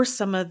 what were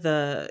some of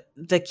the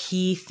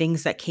key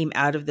things that came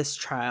out of this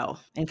trial,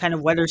 and kind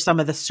of what are some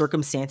of the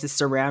circumstances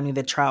surrounding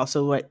the trial?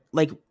 So,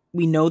 like,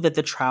 we know that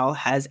the trial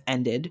has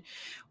ended.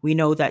 We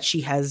know that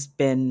she has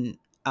been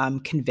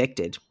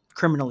convicted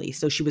criminally.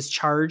 So she was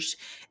charged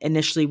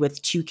initially with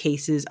 2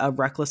 cases of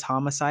reckless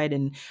homicide,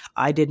 and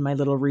I did my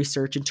little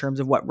research in terms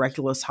of what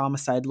reckless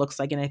homicide looks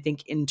like, and I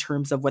think in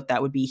terms of what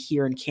that would be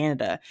here in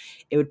Canada,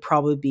 it would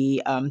probably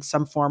be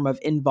some form of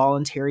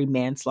involuntary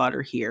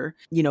manslaughter here.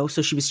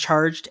 So she was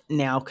charged,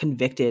 now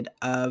convicted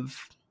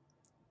of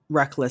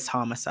reckless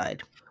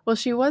homicide. Well,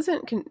 she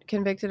wasn't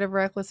convicted of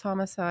reckless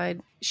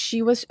homicide.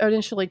 She was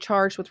initially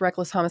charged with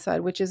reckless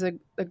homicide, which is a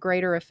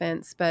greater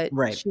offense, but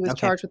Right. she was Okay.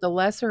 charged with a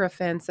lesser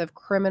offense of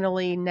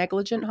criminally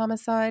negligent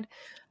homicide.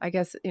 I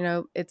guess,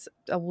 it's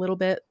a little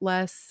bit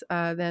less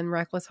than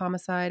reckless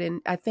homicide.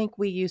 And I think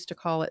we used to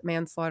call it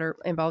manslaughter,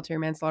 involuntary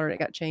manslaughter. And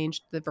it got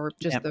changed, the verb,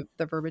 just Yep.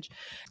 the verbiage.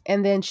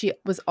 And then she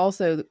was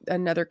also,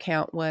 another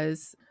count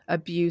was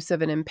abuse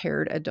of an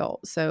impaired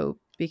adult. So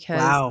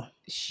because Wow.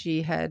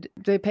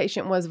 the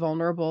patient was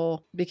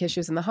vulnerable because she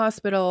was in the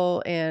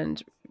hospital,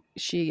 and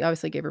she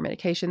obviously gave her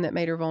medication that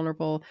made her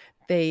vulnerable.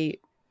 They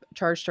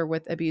charged her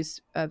with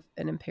abuse of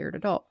an impaired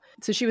adult.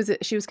 So she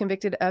was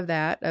convicted of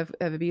that, of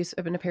abuse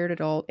of an impaired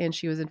adult, and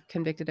she was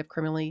convicted of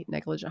criminally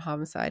negligent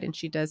homicide, and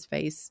she does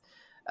face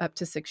up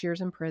to 6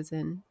 years in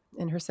prison,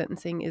 and her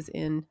sentencing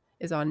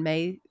is on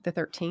May the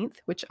 13th,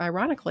 which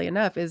ironically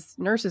enough is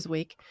Nurses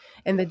Week,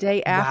 and the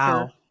day after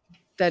Wow.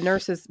 the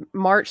nurses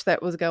march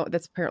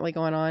that's apparently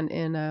going on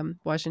in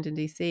Washington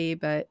D.C.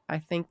 But I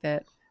think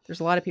that there's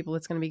a lot of people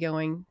that's going to be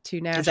going to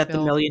Is that the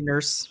Nashville. Million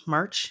Nurse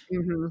March?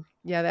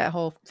 Yeah, that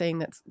whole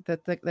thing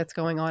that's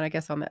going on, I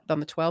guess, on the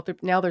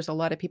 12th. Now there's a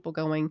lot of people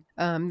going.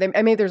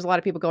 There's a lot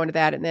of people going to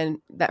that, and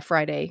then that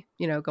Friday,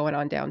 going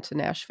on down to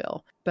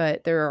Nashville.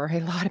 But there are a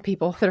lot of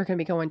people that are going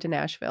to be going to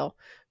Nashville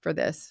for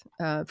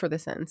the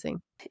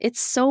sentencing. It's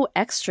so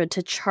extra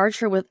to charge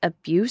her with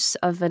abuse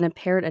of an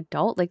impaired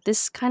adult. Like,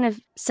 this kind of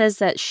says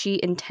that she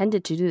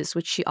intended to do this,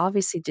 which she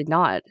obviously did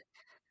not.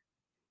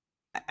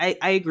 I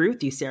agree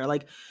with you, Sarah.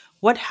 Like,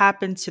 what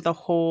happened to the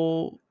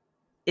whole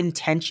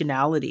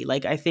intentionality.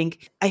 Like I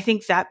think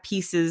that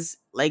piece is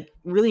like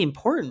really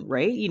important,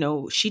 right?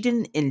 She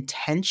didn't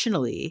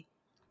intentionally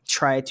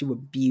try to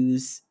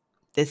abuse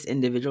this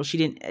individual. She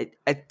didn't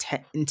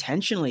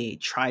intentionally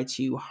try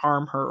to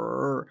harm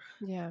her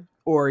Yeah.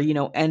 or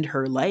end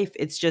her life.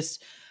 It's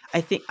just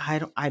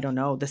I don't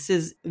know. This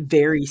is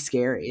very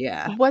scary.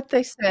 Yeah. What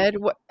they said,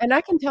 and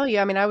I can tell you,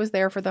 I mean, I was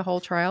there for the whole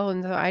trial,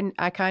 and so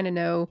I kind of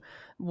know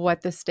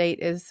what the state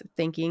is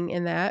thinking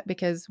in that,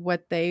 because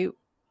what they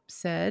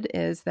said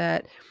is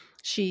that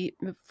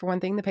for one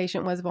thing, the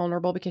patient was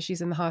vulnerable because she's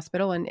in the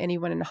hospital, and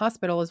anyone in the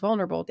hospital is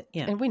vulnerable,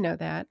 Yeah. and we know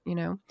that.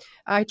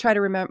 I try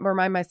to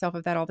remind myself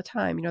of that all the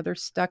time. They're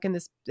stuck in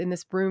this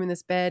room, in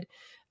this bed.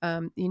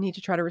 You need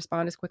to try to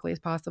respond as quickly as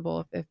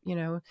possible, if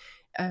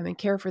and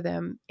care for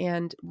them,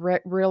 and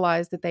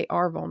realize that they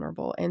are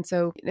vulnerable. And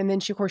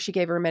then of course, she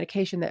gave her a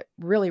medication that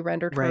really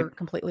rendered Right. her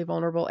completely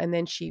vulnerable. And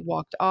then she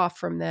walked off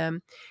from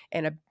them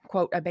and,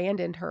 quote,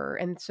 abandoned her.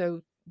 And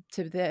so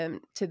to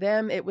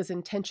them, it was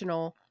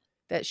intentional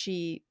that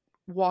she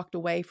walked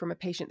away from a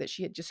patient that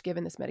she had just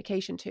given this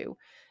medication to.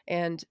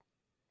 And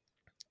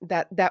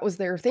that was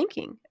their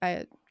thinking.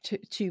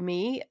 To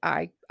me,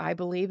 I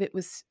believe it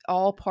was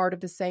all part of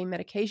the same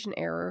medication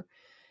error.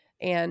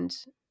 And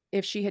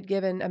if she had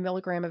given a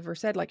milligram of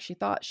Versed like she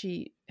thought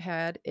she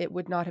had, it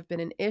would not have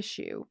been an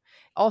issue.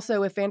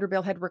 Also, if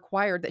Vanderbilt had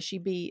required that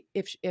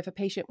if a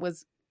patient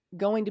was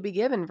going to be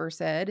given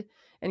Versed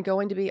and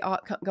going to be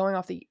going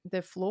off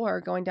the floor,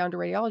 going down to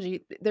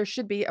radiology, there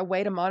should be a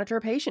way to monitor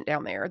a patient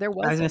down there. There I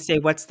was going wasn't. to say,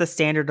 what's the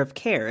standard of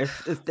care?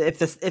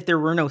 If there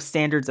were no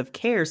standards of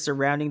care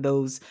surrounding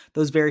those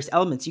various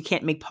elements, you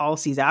can't make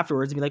policies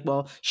afterwards and be like,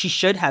 well, she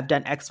should have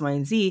done X, Y,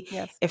 and Z.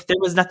 Yes. If there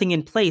was nothing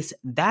in place,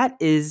 that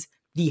is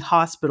the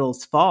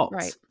hospital's fault.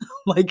 Right.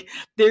 Like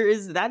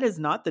that is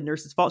not the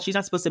nurse's fault. She's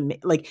not supposed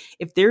to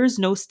if there is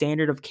no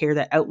standard of care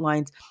that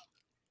outlines,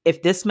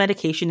 if this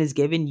medication is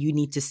given, you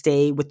need to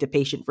stay with the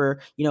patient for,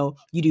 you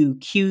do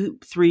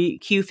Q3,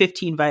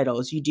 Q15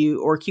 vitals,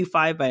 or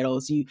Q5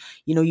 vitals, you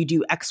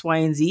do X, Y,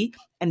 and Z,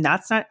 and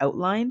that's not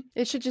outlined.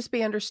 It should just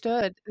be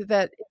understood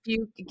that if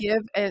you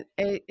give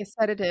a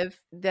sedative,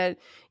 that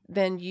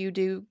then you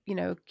do,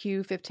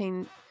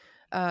 Q15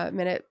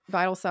 minute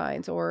vital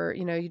signs, or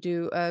you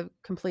do a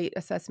complete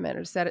assessment,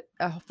 or set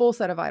a full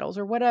set of vitals,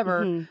 or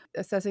whatever,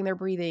 assessing their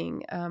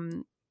breathing,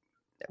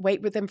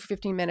 wait with them for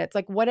 15 minutes,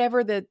 like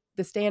whatever the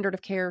standard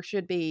of care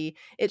should be.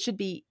 It should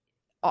be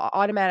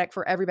automatic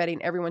for everybody,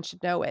 and everyone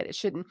should know it. It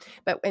shouldn't.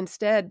 But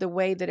instead, the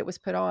way that it was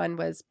put on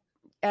was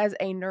as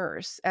a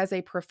nurse, as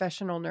a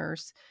professional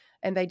nurse.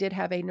 And they did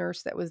have a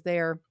nurse that was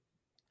there,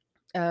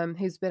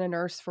 who's been a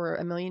nurse for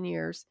a million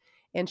years,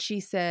 and she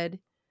said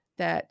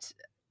that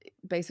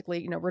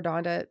basically,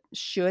 RaDonda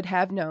should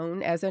have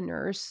known as a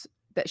nurse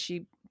that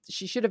she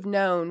should have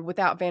known,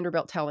 without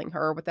Vanderbilt telling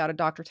her, without a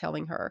doctor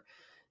telling her,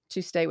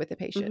 to stay with the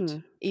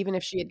patient. Even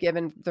if she had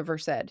given the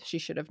Versed, she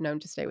should have known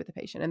to stay with the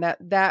patient. And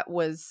that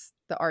was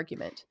the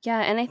argument.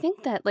 Yeah, and I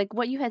think that, like,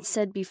 what you had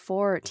said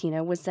before,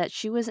 Tina, was that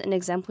she was an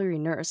exemplary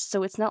nurse.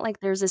 So it's not like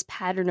there's this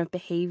pattern of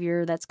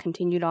behavior that's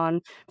continued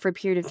on for a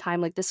period of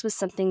time. Like, this was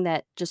something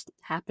that just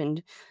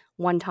happened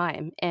one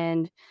time.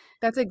 And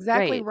that's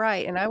exactly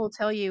right. And I will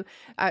tell you,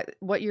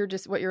 what you're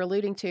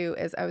alluding to,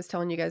 as I was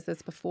telling you guys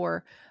this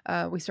before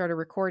we started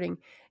recording,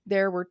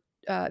 there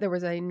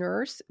was a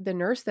nurse. The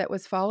nurse that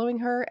was following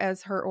her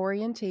as her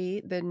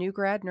orientee, the new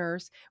grad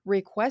nurse,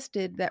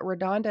 requested that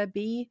RaDonda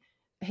be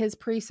his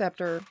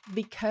preceptor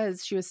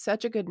because she was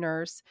such a good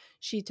nurse.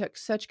 She took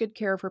such good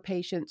care of her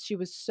patients. She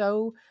was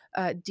so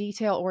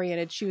detail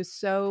oriented. She was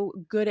so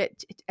good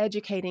at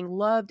educating,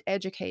 loved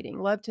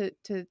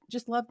to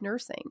just loved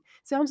nursing.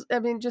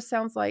 Just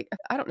sounds like,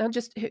 I don't know,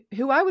 just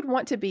who I would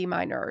want to be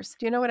my nurse.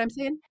 Do you know what I'm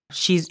saying?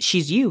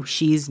 She's you,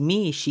 she's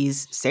me,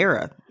 she's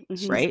Sarah.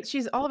 Right?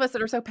 She's all of us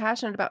that are so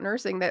passionate about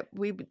nursing that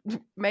we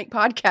make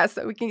podcasts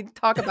so we can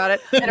talk about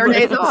it in our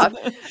days off.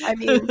 I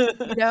mean,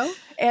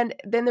 and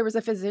then there was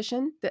a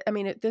physician that,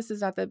 this is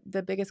not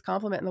the biggest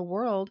compliment in the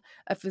world.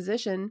 A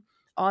physician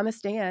on the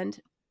stand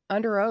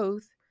under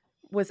oath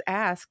was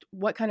asked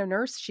what kind of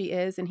nurse she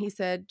is. And he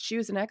said, she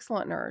was an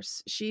excellent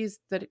nurse. She's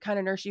the kind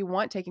of nurse you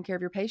want taking care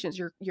of your patients,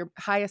 your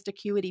highest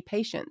acuity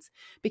patients,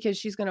 because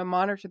she's going to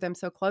monitor them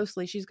so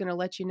closely. She's going to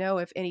let you know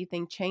if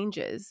anything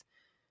changes.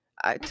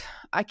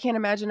 I can't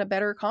imagine a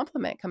better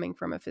compliment coming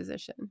from a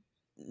physician.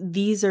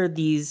 These are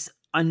these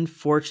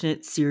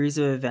unfortunate series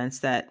of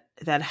events that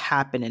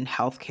happen in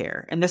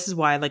healthcare. And this is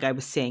why, like I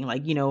was saying,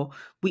 like,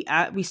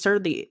 we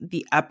started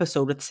the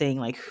episode with saying,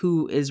 like,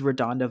 who is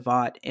RaDonda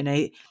Vaught?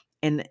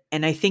 And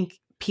I think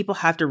people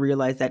have to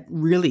realize that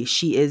really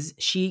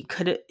she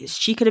could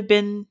have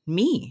been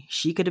me.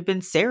 She could have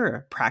been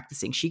Sarah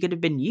practicing. She could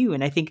have been you.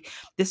 And I think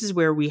this is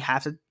where we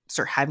have to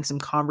start having some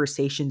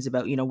conversations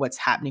about, what's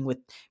happening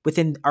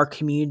within our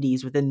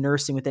communities, within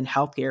nursing, within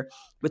healthcare,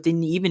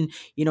 within even,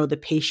 the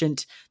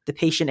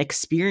patient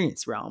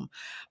experience realm.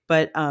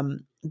 But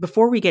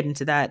before we get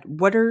into that,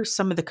 what are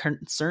some of the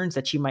concerns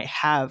that you might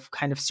have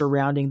kind of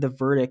surrounding the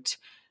verdict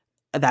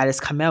that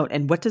has come out,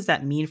 and what does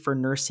that mean for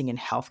nursing and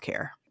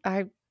healthcare?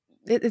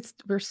 it's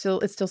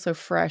still so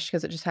fresh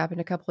because it just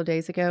happened a couple of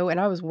days ago, and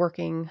I was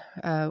working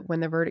when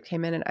the verdict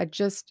came in, and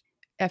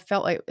I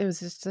felt like it was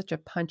just such a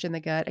punch in the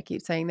gut. I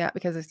keep saying that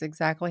because it's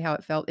exactly how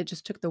it felt. It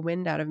just took the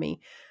wind out of me.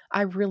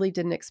 I really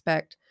didn't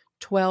expect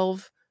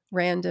 12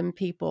 random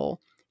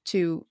people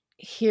to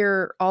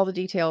hear all the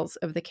details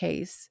of the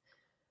case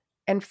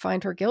and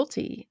find her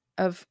guilty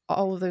of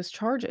all of those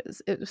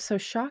charges. It was so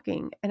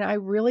shocking, and I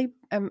really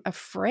am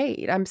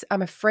afraid.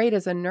 I'm afraid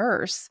as a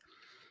nurse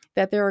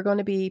that there are going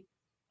to be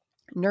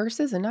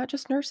nurses, and not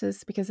just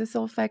nurses, because this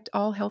will affect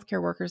all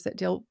healthcare workers that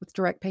deal with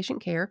direct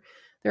patient care.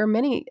 There are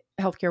many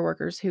healthcare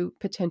workers who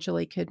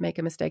potentially could make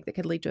a mistake that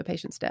could lead to a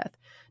patient's death,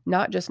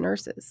 not just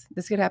nurses.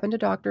 This could happen to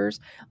doctors.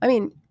 I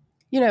mean,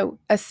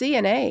 a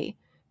CNA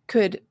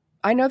could,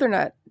 I know they're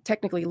not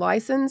technically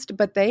licensed,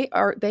 but they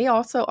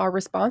also are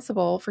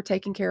responsible for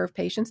taking care of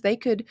patients. They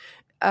could,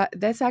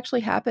 this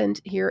actually happened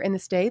here in the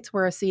States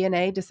where a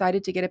CNA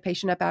decided to get a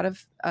patient up out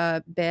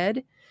of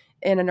bed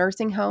in a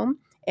nursing home,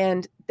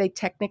 and they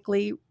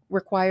technically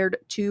required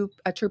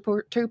a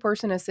two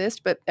person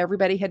assist, but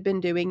everybody had been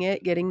doing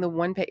it, getting the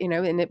one,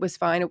 and it was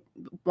fine,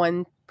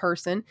 one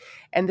person.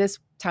 And this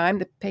time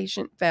the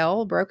patient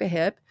fell, broke a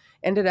hip,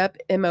 ended up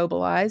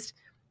immobilized,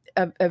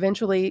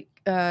 eventually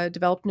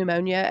developed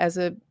pneumonia as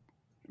a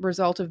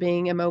result of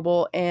being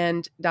immobile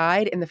and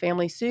died. And the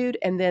family sued,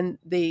 and then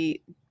they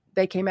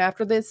came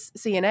after this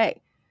CNA.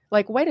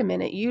 Like, wait a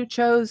minute, you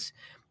chose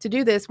to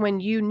do this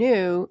when you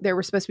knew there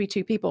were supposed to be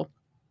two people.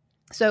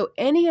 So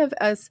any of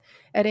us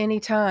at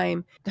any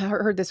time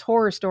heard this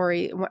horror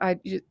story. I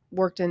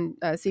worked in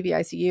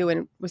CVICU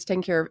and was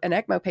taking care of an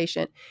ECMO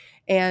patient.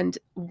 And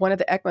one of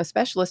the ECMO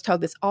specialists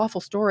told this awful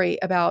story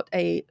about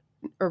a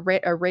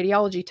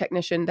radiology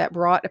technician that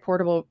brought a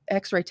portable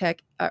X-ray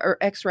or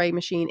X-ray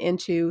machine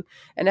into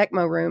an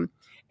ECMO room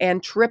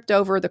and tripped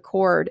over the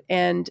cord.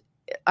 And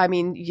I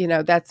mean, you're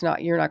not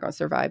going to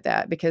survive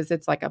that because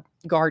it's like a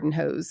garden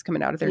hose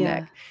coming out of their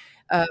neck.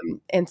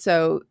 And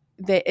so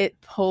it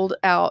pulled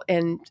out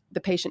and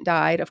the patient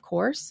died, of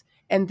course.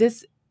 And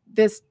this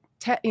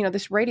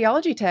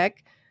radiology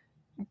tech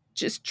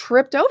just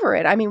tripped over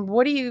it. I mean,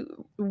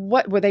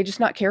 what were they just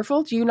not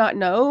careful? Do you not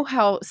know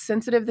how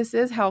sensitive this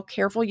is, how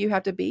careful you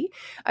have to be?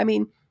 I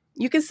mean,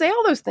 you can say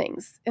all those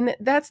things. And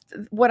that's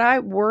what I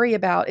worry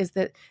about, is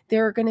that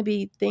there are going to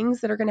be things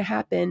that are going to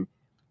happen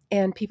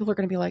and people are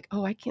going to be like,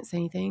 oh, I can't say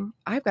anything.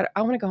 I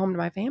want to go home to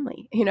my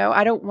family.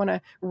 I don't want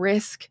to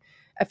risk,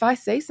 if I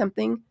say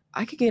something,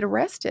 I could get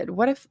arrested.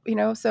 What if,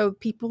 so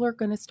people are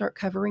going to start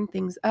covering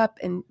things up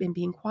and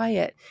being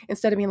quiet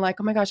instead of being like,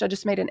 oh my gosh, I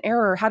just made an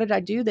error. How did I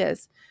do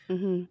this?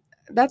 Mm-hmm.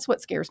 That's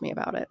what scares me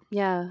about it.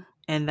 Yeah.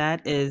 And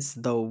that is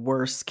the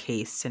worst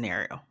case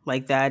scenario.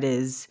 Like, that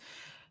is,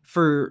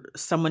 for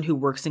someone who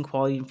works in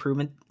quality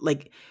improvement,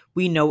 like,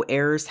 we know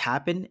errors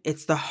happen.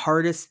 It's the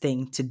hardest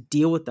thing to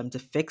deal with them, to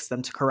fix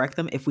them, to correct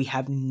them if we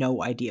have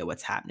no idea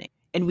what's happening.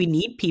 And we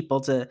need people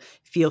to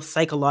feel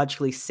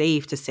psychologically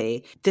safe to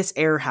say, this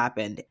error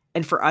happened.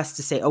 And for us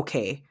to say,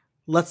 okay,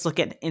 let's look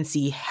at and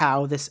see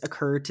how this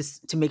occurred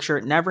to make sure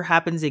it never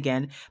happens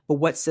again. But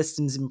what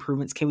systems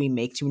improvements can we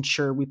make to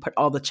ensure we put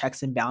all the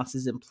checks and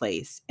balances in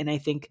place? And I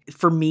think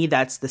for me,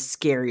 that's the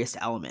scariest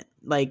element.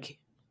 Like,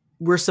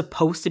 we're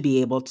supposed to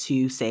be able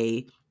to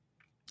say,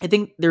 I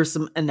think there's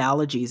some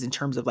analogies in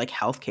terms of like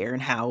healthcare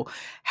and how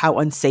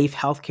unsafe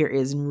healthcare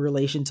is in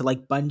relation to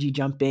like bungee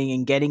jumping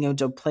and getting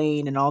into a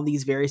plane and all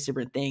these various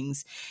different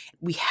things.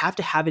 We have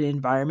to have an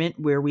environment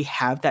where we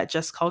have that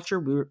just culture,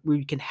 where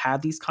we can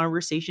have these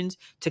conversations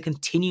to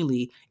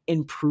continually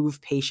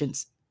improve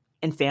patients'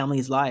 and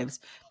families'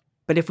 lives.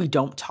 But if we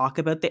don't talk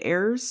about the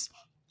errors,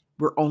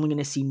 we're only going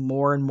to see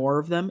more and more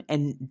of them,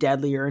 and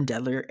deadlier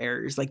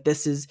errors. Like,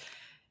 this is,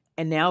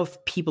 and now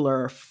if people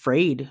are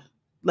afraid,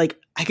 like,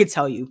 I could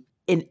tell you,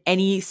 in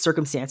any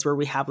circumstance where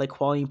we have like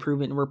quality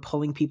improvement and we're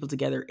pulling people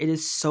together, it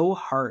is so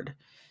hard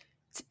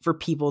for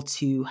people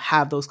to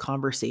have those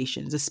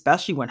conversations,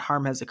 especially when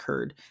harm has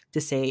occurred, to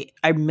say,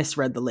 I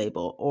misread the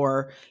label,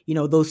 or,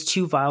 those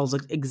two vials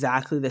look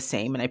exactly the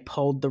same and I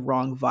pulled the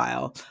wrong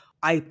vial.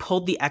 I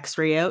pulled the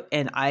x-ray out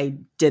and I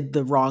did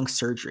the wrong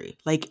surgery.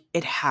 Like,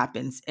 it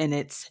happens, and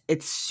it's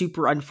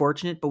super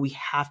unfortunate, but we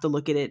have to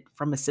look at it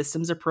from a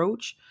systems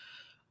approach,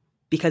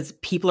 because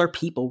people are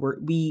people.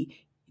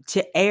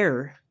 To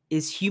err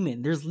is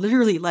human. There's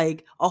literally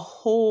like a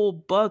whole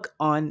book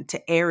on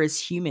to err is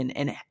human,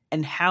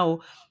 and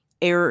how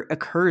error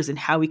occurs and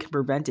how we can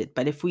prevent it.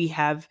 But if we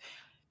have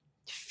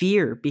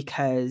fear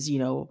because,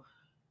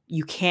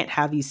 you can't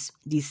have these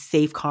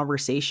safe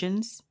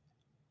conversations,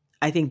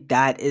 I think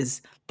that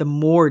is the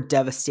more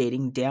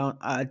devastating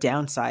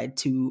downside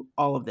to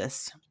all of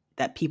this,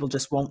 that people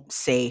just won't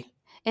say.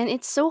 And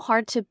it's so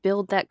hard to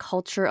build that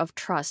culture of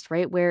trust,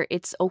 right? Where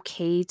it's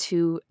okay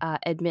to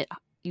admit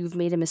you've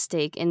made a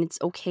mistake, and it's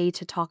okay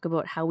to talk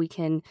about how we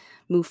can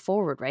move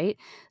forward, right?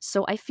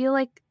 So I feel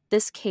like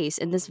this case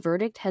and this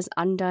verdict has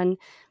undone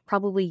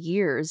probably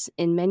years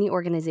in many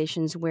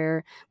organizations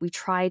where we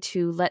try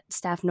to let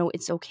staff know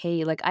it's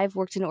okay. Like, I've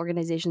worked in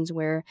organizations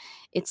where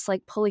it's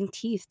like pulling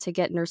teeth to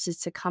get nurses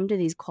to come to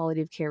these quality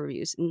of care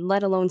reviews,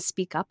 let alone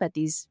speak up at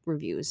these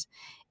reviews.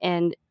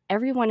 And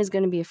everyone is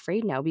going to be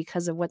afraid now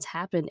because of what's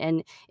happened,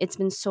 and it's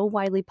been so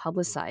widely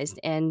publicized,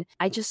 and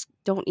I just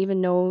don't even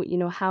know,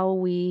 how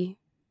we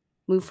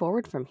move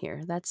forward from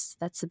here. That's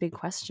a big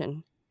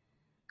question.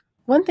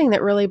 One thing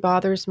that really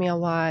bothers me a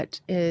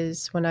lot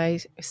is when I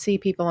see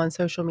people on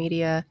social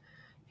media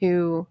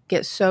who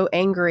get so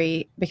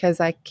angry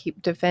because I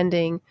keep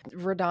defending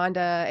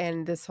RaDonda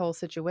and this whole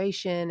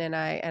situation, and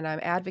I'm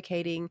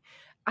advocating.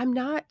 I'm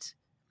not.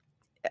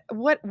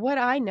 What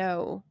I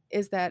know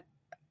is that,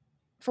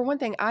 for one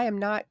thing, I have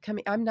not come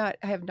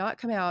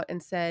out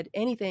and said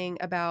anything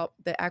about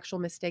the actual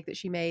mistake that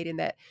she made, and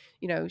that,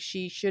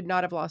 she should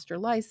not have lost her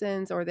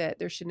license, or that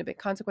there shouldn't have been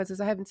consequences.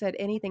 I haven't said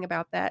anything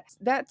about that.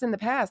 That's in the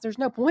past. There's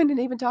no point in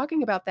even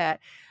talking about that.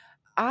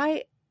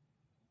 I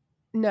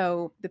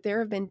know that there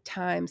have been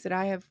times that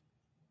I have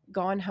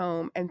gone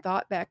home and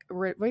thought back,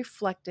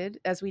 reflected,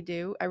 as we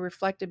do. I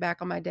reflected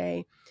back on my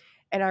day,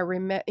 and I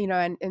remember,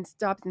 and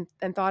stopped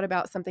and thought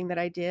about something that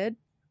I did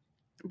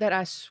that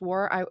I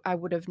swore I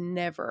would have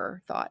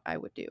never thought I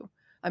would do.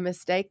 A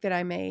mistake that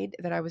I made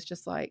that I was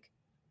just like,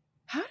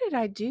 how did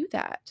I do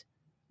that?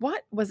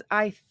 What was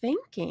I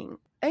thinking?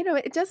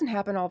 It doesn't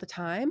happen all the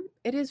time.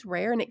 It is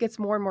rare, and it gets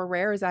more and more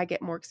rare as I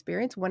get more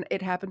experience. When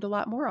it happened a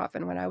lot more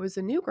often when I was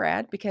a new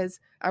grad, because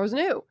I was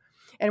new.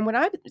 And when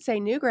I say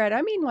new grad,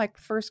 I mean like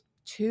first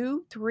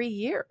 2-3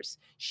 years.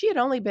 She had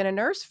only been a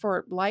nurse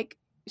for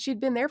she'd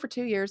been there for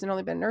 2 years and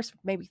only been a nurse for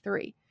maybe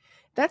 3.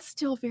 That's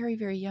still very,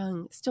 very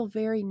young, still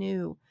very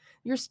new.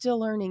 You're still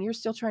learning. You're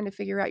still trying to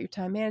figure out your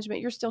time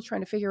management. You're still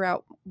trying to figure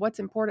out what's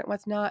important,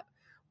 what's not,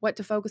 what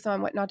to focus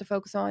on, what not to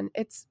focus on.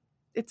 It's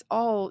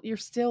all, you're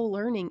still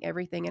learning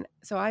everything. And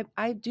so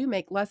I do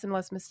make less and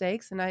less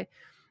mistakes, and I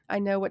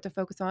know what to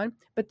focus on.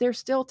 But there's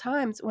still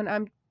times when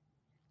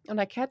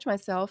I catch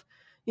myself,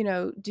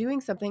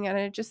 doing something, and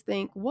I just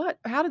think,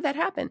 how did that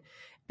happen?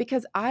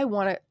 Because I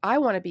want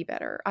to be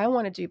better. I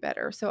want to do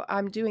better. So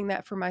I'm doing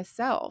that for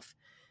myself.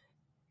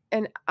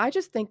 And I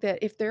just think that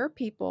if there are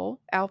people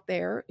out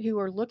there who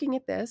are looking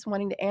at this,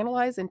 wanting to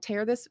analyze and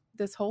tear this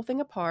whole thing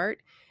apart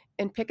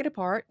and pick it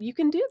apart, you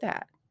can do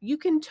that. You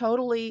can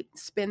totally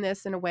spin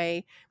this in a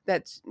way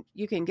that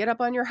you can get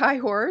up on your high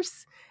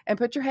horse and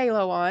put your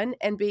halo on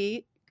and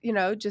be,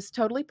 just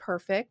totally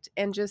perfect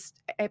and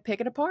just pick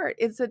it apart.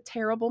 It's a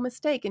terrible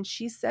mistake. And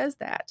she says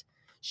that.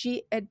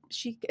 She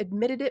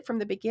admitted it from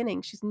the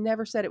beginning. She's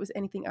never said it was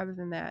anything other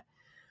than that.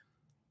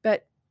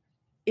 But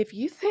if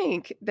you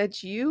think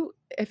that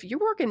if you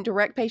work in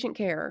direct patient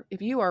care,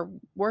 if you are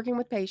working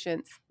with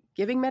patients,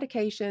 giving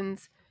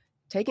medications,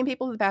 taking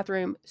people to the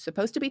bathroom,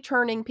 supposed to be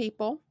turning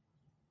people,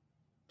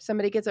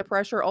 somebody gets a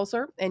pressure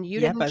ulcer and you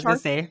Yep, I didn't was going chart.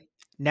 to say,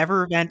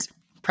 never event.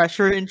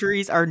 Pressure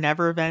injuries are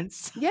never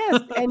events.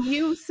 Yes, and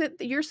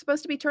you're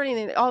supposed to be turning,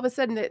 and all of a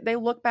sudden they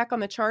look back on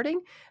the charting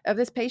of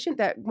this patient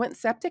that went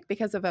septic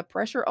because of a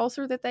pressure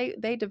ulcer that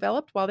they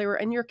developed while they were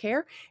in your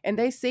care, and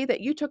they see that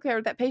you took care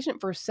of that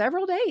patient for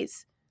several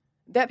days.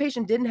 That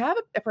patient didn't have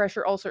a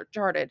pressure ulcer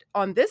charted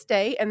on this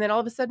day. And then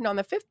all of a sudden on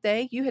the 5th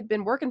day, you had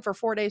been working for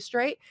 4 days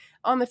straight.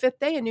 On the 5th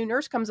day, a new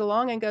nurse comes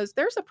along and goes,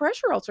 there's a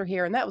pressure ulcer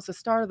here. And that was the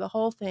start of the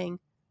whole thing.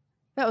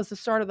 That was the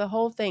start of the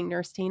whole thing,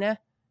 Nurse Tina.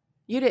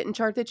 You didn't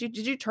chart that. Did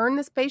you turn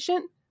this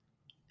patient?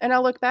 And I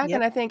look back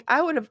and I think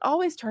I would have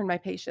always turned my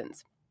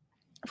patients.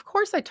 Of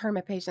course I turn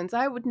my patients.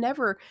 I would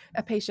never,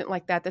 a patient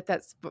like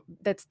that's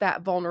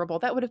that vulnerable.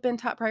 That would have been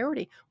top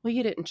priority. Well,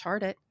 you didn't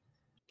chart it.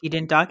 You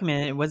didn't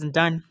document it. It wasn't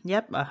done.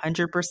 Yep,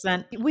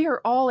 100%. We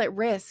are all at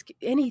risk.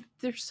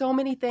 There's so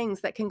many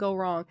things that can go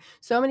wrong.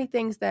 So many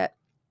things that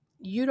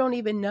you don't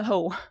even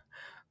know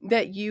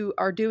that you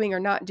are doing or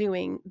not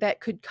doing that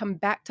could come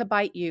back to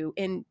bite you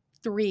in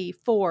 3,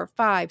 4,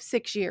 5,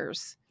 6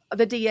 years.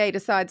 The DA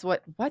decides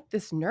what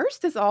this nurse,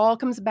 this all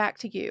comes back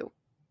to you.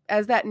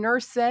 As that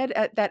nurse said,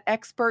 that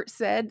expert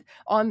said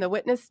on the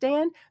witness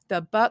stand,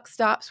 the buck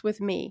stops with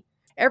me.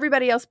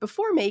 Everybody else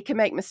before me can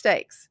make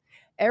mistakes.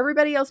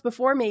 Everybody else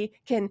before me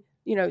can,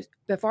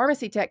 the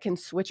pharmacy tech can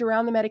switch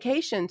around the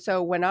medication.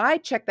 So when I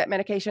check that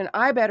medication,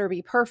 I better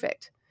be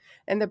perfect.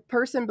 And the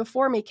person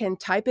before me can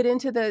type it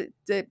into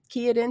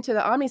key it into the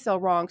Omnicell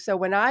wrong. So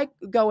when I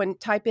go and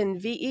type in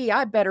VE,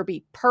 I better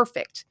be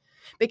perfect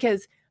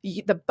because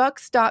the buck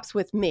stops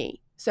with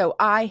me. So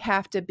I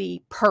have to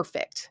be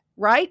perfect,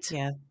 right?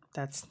 Yeah,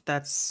 that's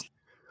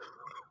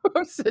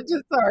I'm so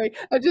sorry.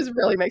 It just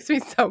really makes me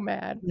so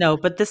mad. No,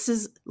 but this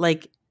is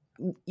like,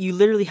 you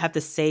literally have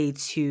to say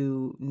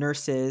to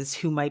nurses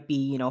who might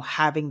be,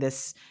 having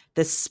this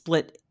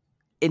split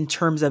in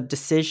terms of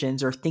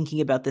decisions or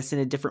thinking about this in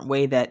a different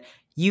way, that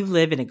you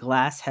live in a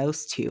glass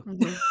house too.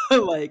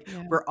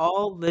 Mm-hmm. We're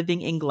all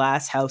living in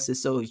glass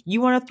houses. So if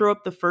you want to throw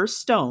up the first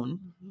stone,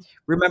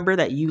 remember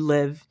that you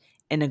live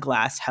in a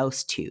glass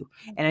house too.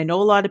 And I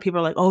know a lot of people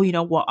are like, oh,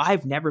 well,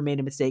 I've never made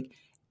a mistake.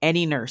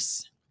 Any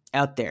nurse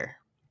out there,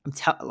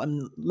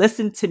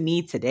 Listen to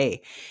me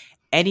today.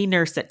 Any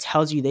nurse that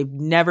tells you they've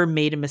never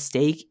made a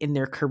mistake in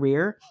their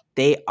career,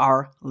 they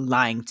are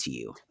lying to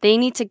you. They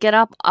need to get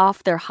up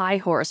off their high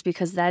horse,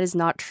 because that is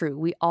not true.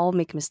 We all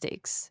make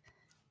mistakes.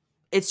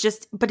 It's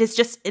just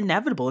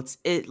inevitable.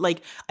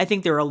 Like, I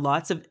think there are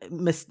lots of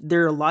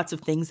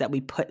things that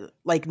we put,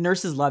 like,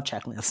 nurses love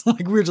checklists.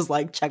 Like, we're just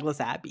like checklist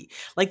happy.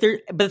 Like,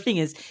 but the thing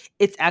is,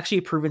 it's actually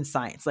a proven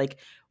science. Like,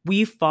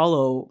 we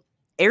follow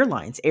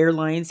airlines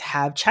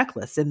have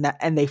checklists,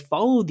 and they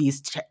follow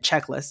these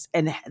checklists,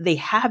 and they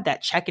have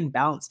that check and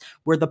balance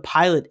where the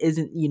pilot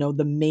isn't,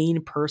 the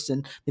main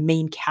person, the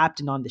main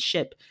captain on the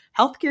ship.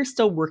 Healthcare is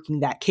still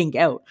working that kink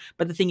out.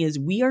 But the thing is,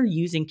 we are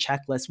using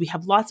checklists. We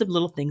have lots of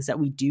little things that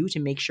we do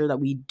to make sure that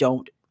we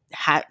don't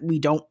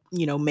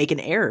make an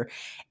error.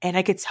 And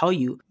I could tell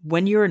you,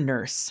 when you're a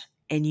nurse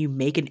and you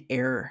make an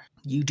error,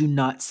 you do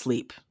not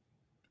sleep.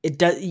 It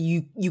does.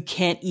 You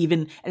can't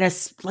even, and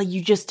it's like,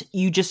 you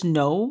just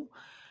know,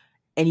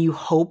 and you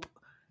hope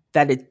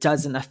that it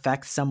doesn't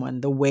affect someone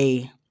the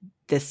way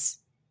this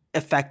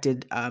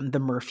affected the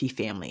Murphy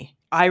family.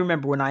 I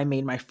remember when I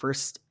made my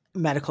first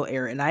medical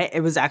error, and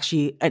it was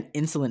actually an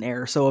insulin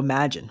error. So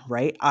imagine,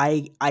 right?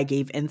 I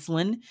gave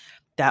insulin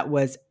that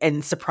was,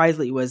 and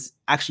surprisingly, it was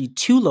actually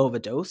too low of a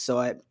dose. So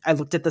I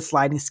looked at the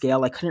sliding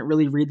scale. I couldn't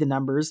really read the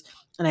numbers,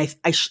 and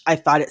I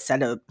thought it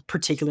said a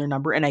particular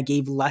number, and I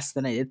gave less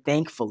than I did,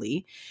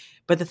 thankfully.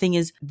 But the thing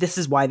is, this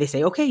is why they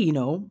say, okay,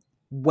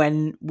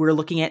 when we're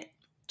looking at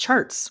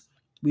charts,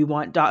 we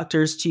want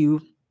doctors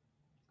to,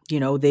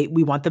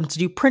 we want them to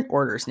do print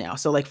orders now.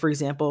 So, like, for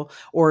example,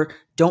 or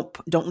don't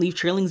leave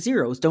trailing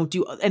zeros. Don't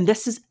do, and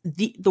this is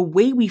the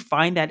way we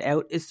find that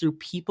out is through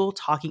people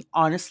talking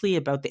honestly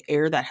about the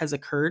error that has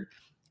occurred,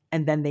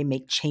 and then they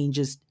make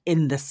changes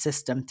in the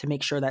system to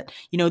make sure that,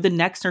 the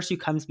next nurse who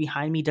comes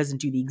behind me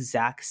doesn't do the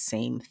exact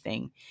same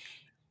thing.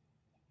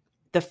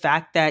 The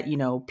fact that,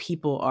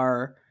 people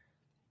are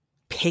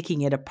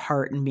picking it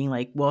apart and being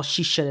like, well,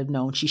 she should have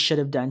known, she should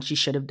have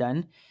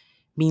done,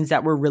 means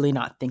that we're really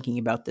not thinking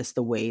about this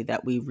the way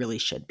that we really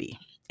should be.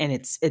 And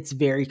it's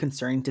very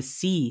concerning to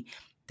see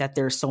that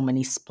there's so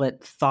many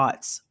split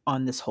thoughts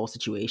on this whole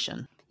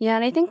situation. Yeah,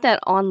 and I think that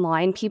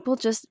online, people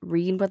just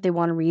read what they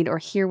want to read or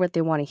hear what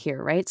they want to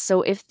hear, right?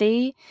 So if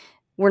they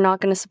were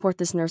not going to support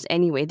this nurse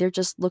anyway, they're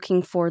just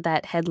looking for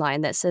that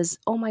headline that says,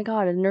 oh my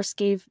God, a nurse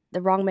gave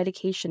the wrong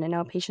medication and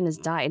now a patient has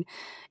died.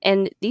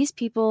 And these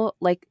people,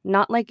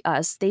 not like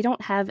us, they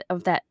don't have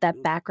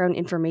that background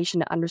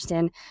information to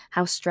understand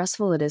how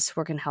stressful it is to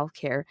work in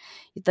healthcare.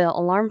 The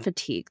alarm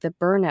fatigue, the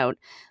burnout,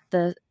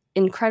 the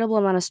incredible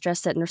amount of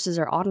stress that nurses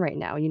are on right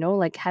now,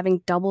 like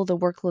having double the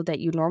workload that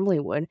you normally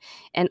would.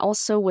 And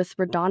also with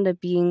RaDonda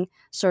being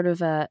sort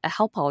of a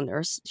help all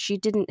nurse, she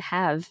didn't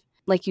have,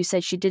 like you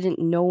said, she didn't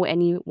know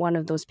any one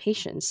of those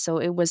patients. So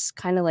it was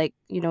kind of like,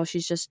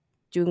 she's just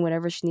doing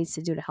whatever she needs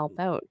to do to help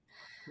out.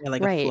 Yeah,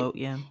 like right. A float,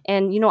 yeah.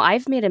 And,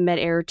 I've made a med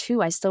error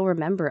too. I still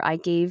remember I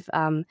gave,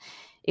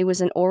 it was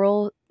an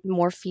oral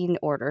morphine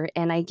order,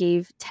 and I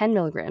gave 10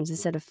 milligrams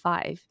instead of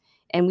 5.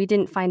 And we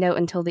didn't find out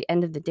until the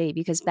end of the day,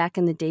 because back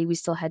in the day, we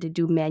still had to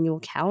do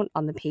manual count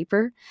on the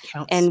paper.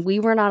 Counts. And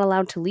we were not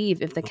allowed to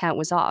leave if the count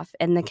was off,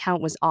 and the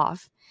count was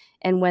off.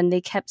 And when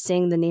they kept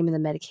saying the name of the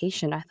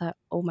medication, I thought,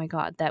 oh my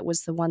God, that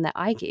was the one that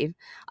I gave.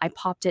 I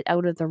popped it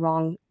out of the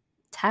wrong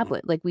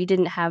tablet. Like, we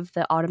didn't have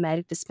the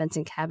automatic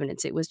dispensing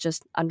cabinets. It was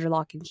just under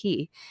lock and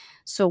key.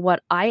 So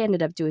what I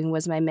ended up doing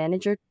was, my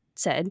manager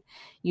said,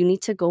 you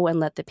need to go and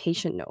let the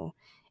patient know.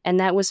 And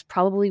that was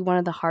probably one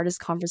of the hardest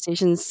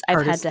conversations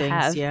I've had to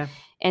have. Yeah.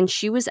 And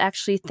she was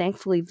actually,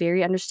 thankfully,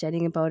 very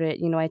understanding about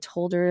it. I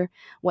told her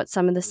what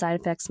some of the side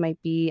effects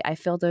might be. I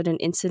filled out an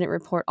incident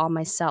report on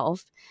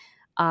myself.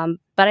 But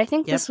I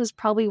think this was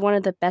probably one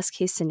of the best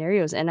case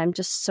scenarios. And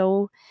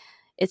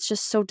it's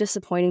just so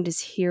disappointing to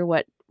hear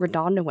what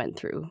RaDonda went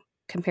through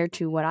compared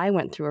to what I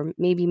went through, or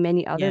maybe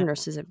many other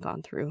nurses have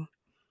gone through.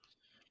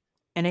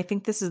 And I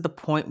think this is the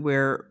point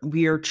where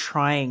we are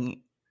trying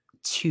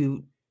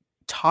to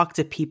talk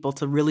to people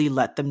to really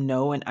let them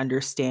know and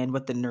understand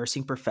what the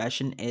nursing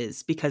profession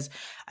is, because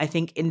I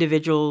think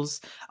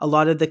individuals, a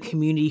lot of the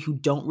community who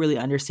don't really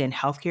understand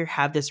healthcare,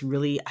 have this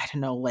really,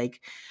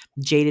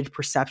 jaded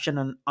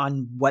perception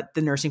on what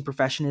the nursing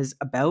profession is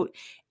about.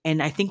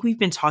 And I think we've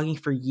been talking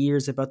for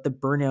years about the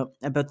burnout,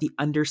 about the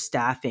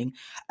understaffing,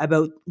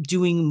 about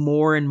doing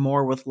more and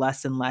more with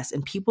less and less.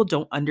 And people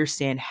don't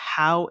understand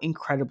how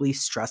incredibly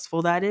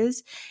stressful that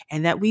is.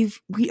 And that we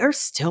are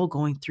still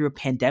going through a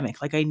pandemic.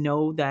 I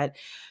know that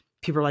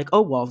people are like,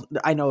 oh, well,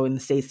 I know in the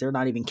States, they're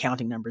not even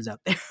counting numbers out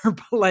there.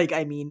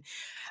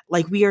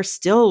 But we are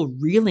still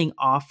reeling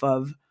off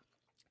of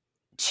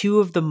two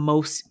of the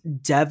most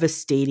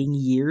devastating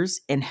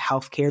years in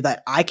healthcare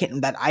that I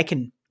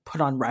can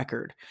put on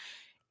record.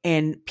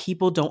 And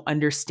people don't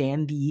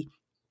understand the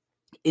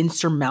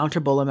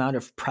insurmountable amount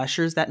of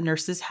pressures that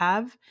nurses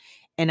have.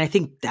 And I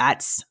think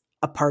that's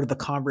a part of the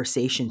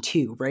conversation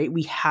too, right?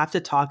 We have to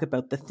talk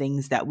about the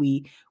things that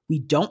we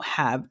don't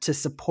have to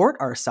support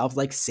ourselves,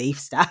 like safe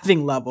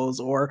staffing levels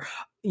or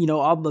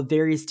all the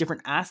various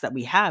different asks that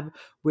we have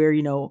where,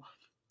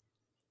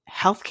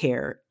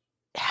 healthcare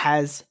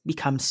has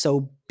become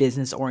so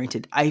business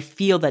oriented. I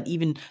feel that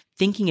even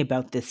thinking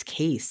about this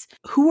case,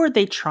 who are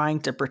they trying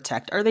to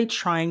protect? Are they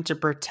trying to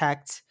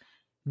protect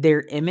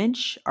their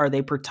image? Are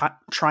they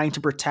trying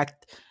to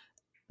protect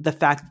the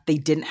fact that they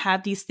didn't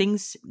have these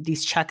things,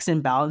 these checks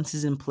and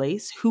balances in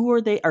place? Who are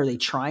they? Are they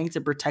trying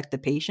to protect the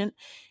patient?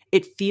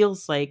 It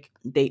feels like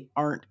they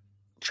aren't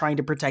trying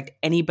to protect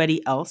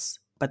anybody else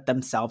but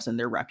themselves and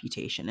their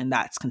reputation. And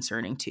that's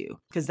concerning too,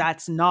 because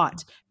that's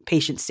not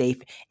patient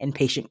safe and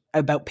patient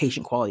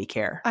quality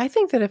care. I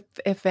think that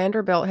if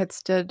Vanderbilt had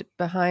stood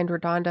behind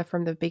RaDonda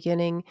from the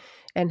beginning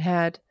and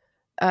had,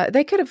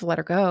 they could have let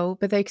her go,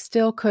 but they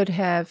still could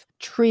have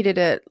treated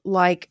it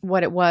like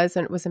what it was,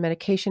 and it was a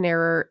medication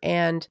error,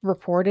 and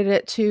reported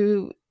it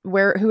to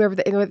whoever.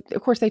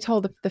 Of course, they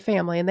told the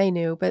family, and they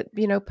knew, but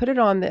put it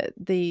on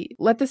the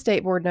let the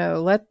state board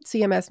know, let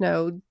CMS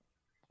know,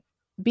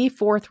 be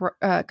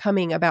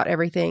forthcoming about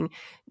everything.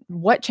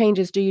 What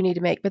changes do you need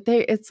to make? But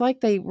it's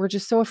like they were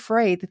just so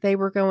afraid that they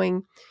were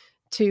going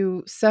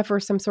to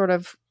suffer some sort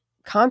of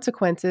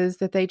consequences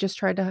that they just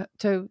tried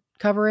to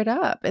cover it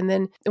up. And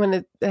then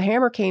when the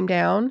hammer came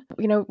down,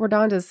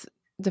 RaDonda's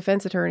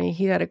defense attorney,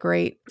 he had a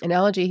great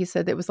analogy. He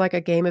said that it was like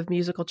a game of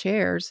musical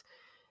chairs.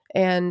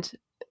 And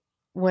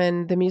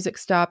when the music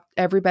stopped,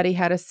 everybody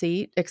had a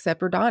seat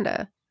except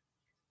RaDonda.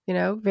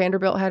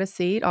 Vanderbilt had a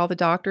seat. All the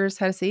doctors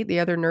had a seat. The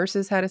other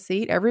nurses had a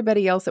seat.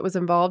 Everybody else that was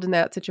involved in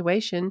that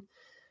situation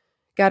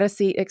got a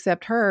seat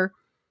except her.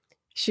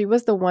 She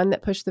was the one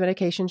that pushed the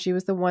medication. She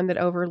was the one that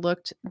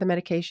overlooked the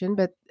medication,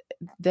 but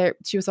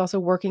she was also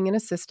working in a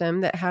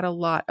system that had a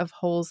lot of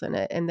holes in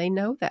it. And they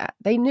know that.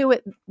 They knew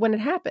it when it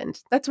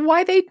happened. That's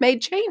why they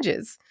made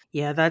changes.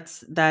 Yeah,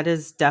 that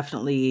is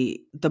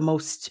definitely the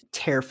most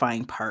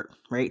terrifying part,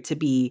 right? To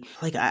be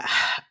like,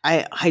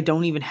 I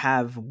don't even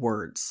have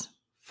words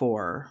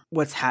for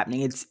what's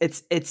happening.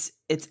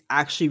 It's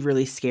actually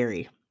really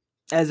scary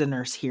as a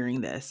nurse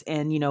hearing this.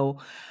 And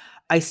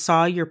I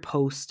saw your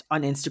post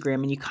on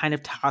Instagram and you kind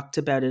of talked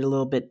about it a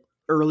little bit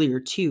earlier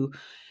too.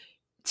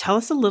 Tell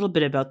us a little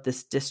bit about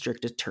this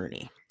district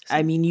attorney.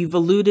 I mean, you've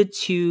alluded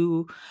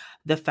to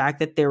the fact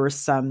that there were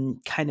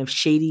some kind of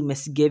shady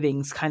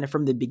misgivings kind of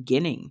from the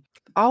beginning.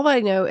 All I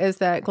know is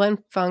that Glenn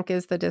Funk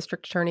is the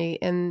district attorney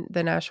in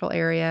the Nashville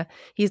area.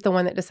 He's the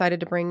one that decided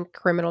to bring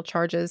criminal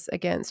charges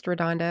against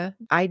RaDonda.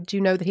 I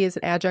do know that he is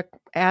an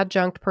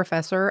adjunct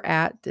professor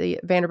at the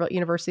Vanderbilt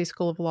University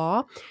School of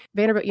Law.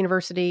 Vanderbilt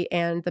University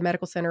and the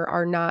medical center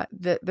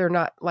they're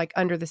not like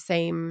under the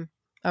same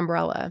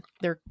umbrella.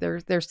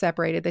 They're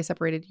separated. They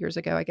separated years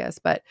ago, I guess,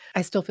 but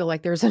I still feel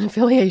like there's an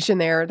affiliation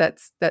there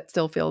that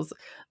still feels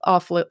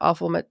awful.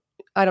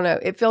 I don't know.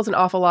 It feels an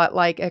awful lot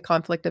like a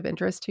conflict of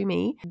interest to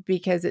me,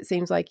 because it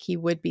seems like he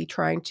would be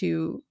trying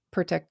to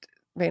protect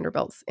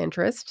Vanderbilt's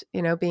interest,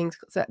 being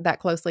that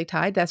closely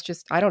tied. That's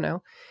just, I don't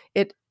know.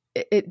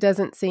 It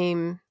doesn't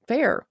seem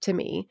fair to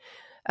me.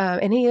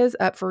 And he is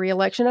up for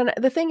reelection. And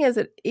the thing is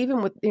that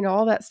even with,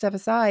 all that stuff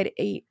aside,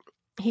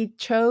 he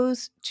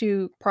chose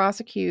to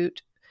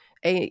prosecute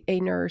a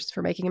nurse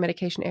for making a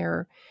medication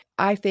error.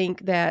 I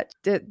think that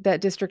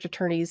district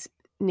attorneys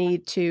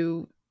need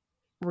to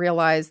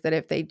realize that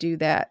if they do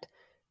that,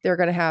 they're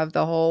going to have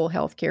the whole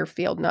healthcare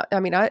field.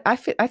 I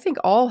think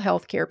all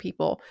healthcare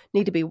people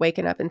need to be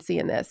waking up and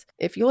seeing this.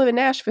 If you live in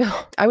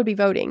Nashville, I would be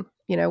voting.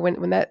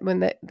 When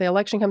the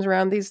election comes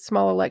around, these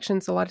small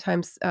elections, a lot of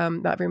times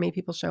not very many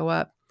people show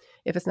up.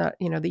 If it's not,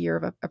 the year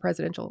of a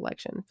presidential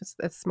election,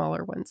 it's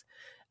smaller ones.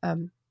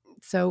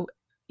 So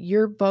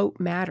your vote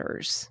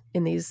matters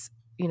in these,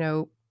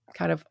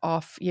 kind of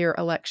off-year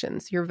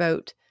elections. Your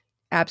vote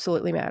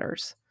absolutely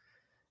matters.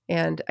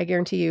 And I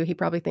guarantee you, he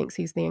probably thinks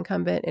he's the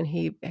incumbent and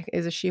he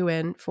is a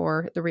shoo-in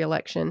for the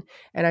reelection.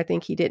 And I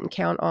think he didn't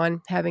count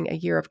on having a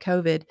year of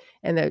COVID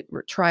and the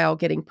trial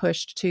getting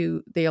pushed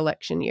to the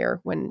election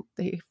year when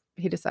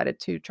he decided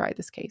to try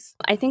this case.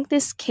 I think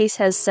this case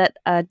has set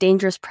a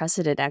dangerous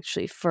precedent,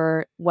 actually,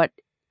 for what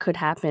could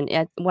happen.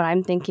 What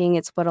I'm thinking,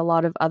 it's what a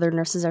lot of other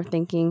nurses are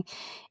thinking.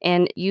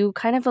 And you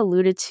kind of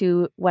alluded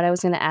to what I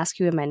was going to ask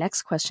you in my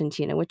next question,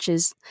 Tina, which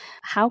is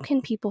how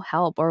can people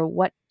help, or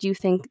what do you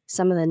think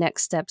some of the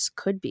next steps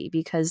could be?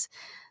 Because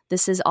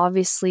this is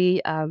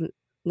obviously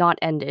not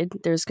ended.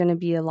 There's going to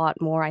be a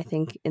lot more, I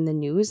think, in the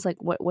news.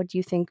 Like, what do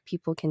you think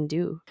people can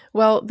do?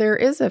 Well, there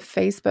is a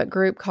Facebook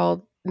group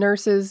called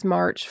Nurses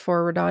March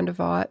for RaDonda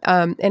Vaught.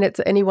 And it's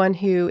anyone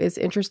who is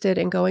interested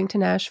in going to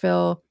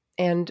Nashville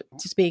and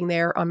just being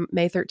there on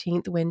May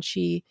 13th when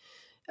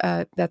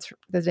that's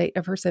the date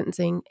of her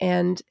sentencing.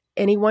 And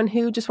anyone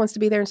who just wants to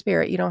be there in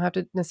spirit, you don't have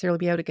to necessarily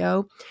be able to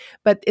go.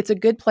 But it's a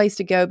good place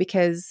to go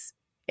because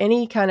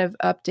any kind of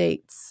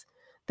updates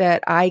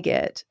that I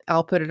get,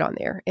 I'll put it on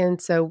there.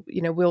 And so,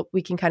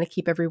 we can kind of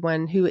keep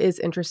everyone who is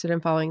interested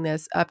in following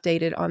this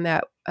updated on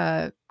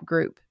that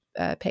group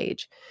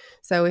page.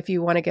 So if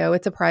you want to go,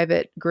 it's a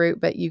private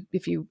group, but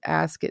if you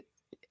ask it,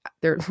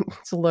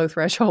 it's a low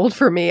threshold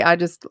for me.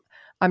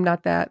 I'm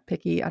not that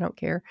picky. I don't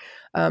care.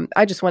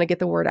 I just want to get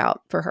the word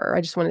out for her.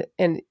 I just want to,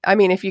 and I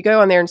mean, if you go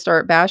on there and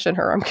start bashing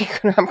her, I'm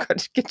going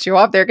to get you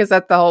off there because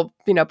that's the whole,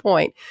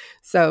 point.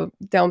 So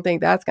don't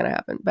think that's going to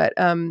happen. But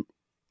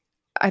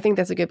I think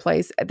that's a good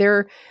place.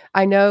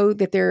 I know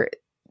that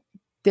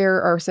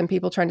there are some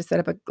people trying to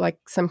set up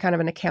some kind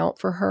of an account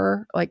for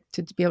her, like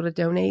to be able to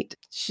donate.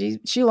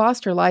 She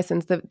lost her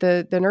license.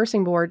 The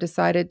nursing board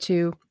decided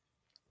to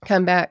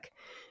come back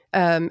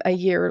a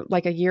year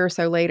or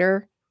so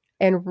later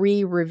and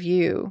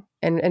review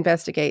and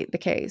investigate the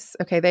case.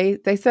 Okay,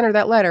 they sent her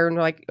that letter and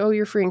were like, oh,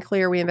 you're free and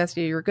clear. We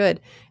investigated, you're good.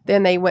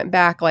 Then they went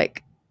back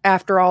like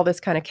after all this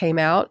kind of came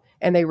out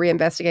and they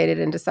reinvestigated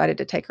and decided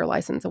to take her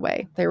license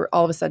away. They were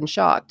all of a sudden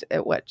shocked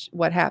at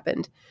what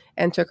happened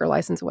and took her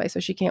license away. So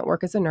she can't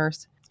work as a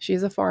nurse.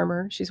 She's a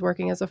farmer. She's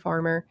working as a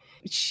farmer.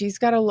 She's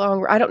got a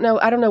long, I don't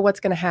know what's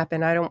going to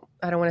happen. I don't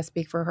want to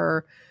speak for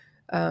her.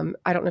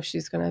 I don't know if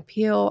she's going to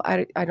appeal.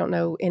 I don't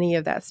know any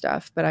of that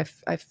stuff, but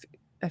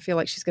I feel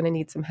like she's going to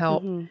need some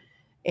help. Mm-hmm.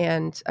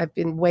 And I've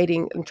been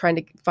waiting and trying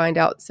to find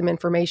out some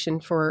information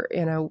for,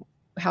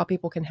 how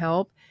people can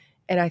help.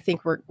 And I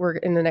think we're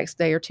in the next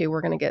day or two,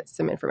 we're going to get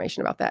some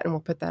information about that. And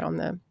we'll put that on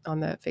the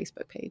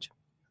Facebook page.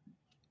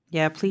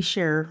 Yeah, please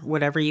share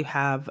whatever you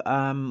have.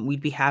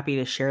 We'd be happy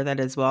to share that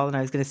as well. And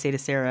I was going to say to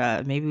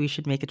Sarah, maybe we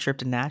should make a trip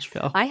to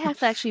Nashville. I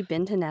have actually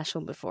been to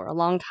Nashville before, a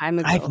long time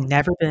ago. I've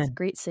never been. It's a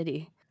great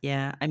city.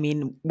 Yeah, I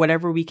mean,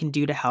 whatever we can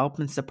do to help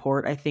and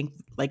support, I think,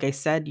 like I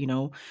said,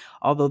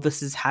 although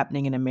this is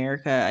happening in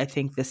America, I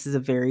think this is a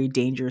very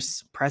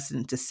dangerous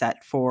precedent to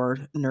set for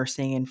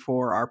nursing and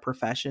for our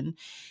profession.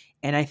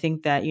 And I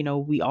think that,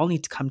 we all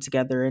need to come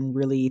together and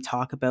really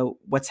talk about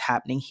what's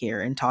happening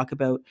here and talk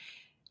about,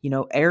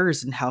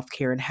 errors in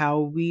healthcare and how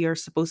we are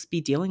supposed to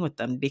be dealing with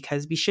them,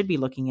 because we should be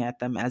looking at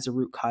them as a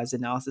root cause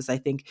analysis. I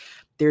think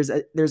there's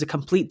a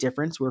complete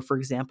difference where, for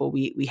example,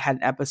 we had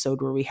an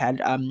episode where we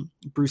had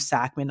Bruce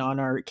Sackman on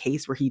our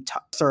case where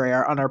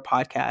on our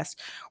podcast,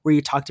 where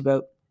he talked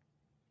about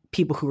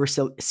people who were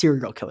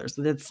serial killers.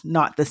 That's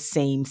not the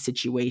same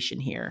situation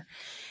here.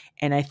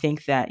 And I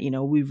think that,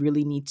 we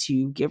really need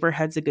to give our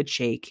heads a good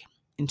shake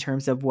in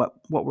terms of what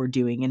we're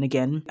doing. And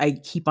again, I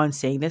keep on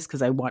saying this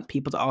because I want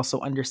people to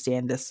also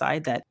understand this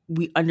side, that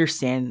we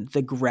understand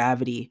the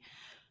gravity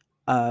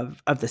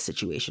of the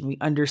situation. We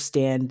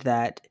understand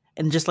that,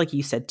 and just like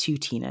you said too,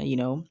 Tina,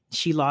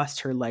 she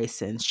lost her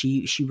license.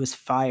 She was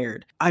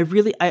fired. I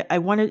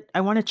want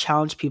to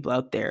challenge people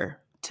out there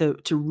to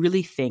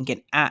really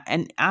think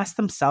and ask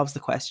themselves the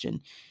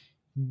question: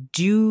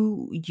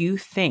 do you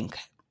think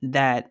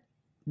that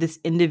this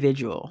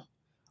individual,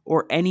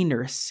 or any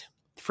nurse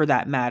for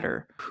that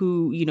matter,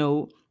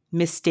 who,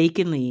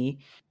 mistakenly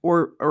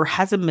or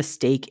has a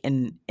mistake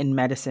in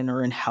medicine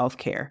or in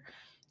healthcare,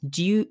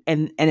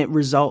 and it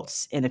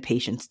results in a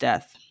patient's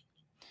death,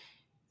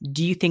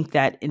 do you think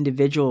that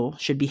individual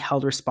should be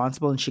held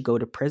responsible and should go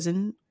to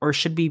prison? Or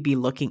should we be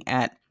looking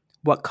at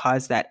what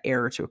caused that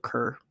error to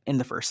occur in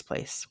the first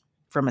place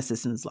from a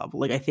systems level?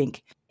 Like, I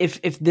think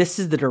if this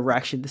is the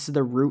direction, this is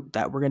the route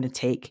that we're going to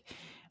take,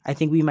 I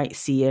think we might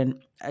see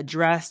a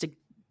drastic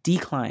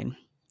decline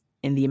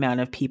in the amount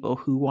of people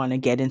who want to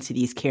get into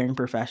these caring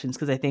professions.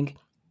 Because I think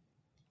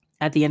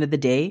at the end of the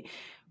day,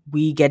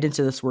 we get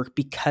into this work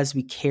because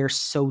we care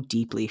so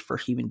deeply for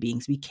human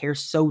beings. We care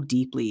so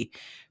deeply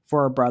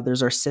for our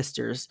brothers, our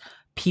sisters,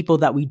 people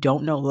that we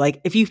don't know. Like,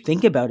 if you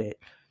think about it,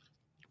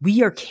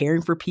 we are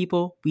caring for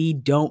people we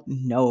don't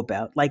know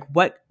about. Like,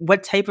 what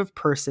type of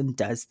person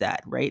does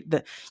that, right?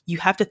 You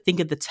have to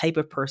think of the type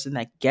of person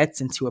that gets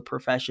into a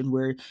profession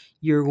where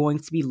you're going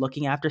to be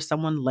looking after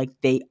someone like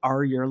they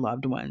are your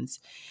loved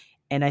ones.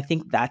 And I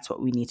think that's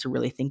what we need to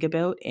really think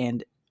about.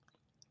 And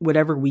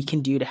whatever we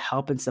can do to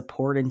help and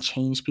support and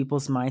change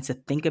people's minds to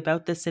think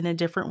about this in a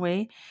different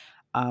way,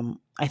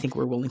 I think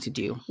we're willing to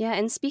do. Yeah,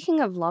 and speaking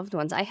of loved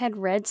ones, I had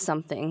read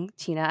something,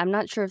 Tina, I'm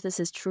not sure if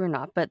this is true or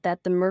not, but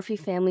that the Murphy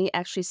family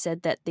actually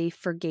said that they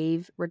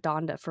forgave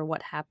RaDonda for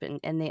what happened,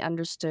 and they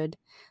understood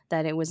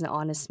that it was an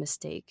honest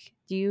mistake.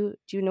 Do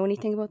you know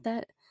anything about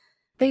that?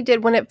 They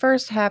did. When it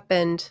first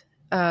happened,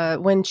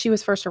 when she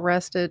was first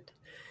arrested,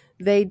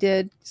 they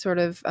did sort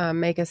of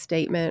make a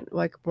statement,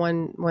 like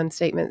one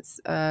statement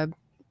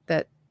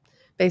that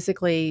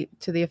basically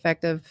to the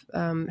effect of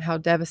how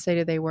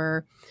devastated they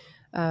were,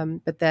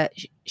 but that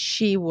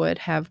she would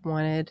have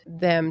wanted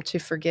them to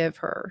forgive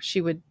her.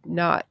 She would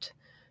not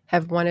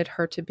have wanted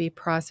her to be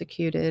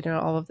prosecuted and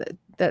all of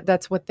that.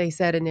 That's what they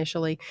said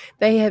initially.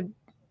 They have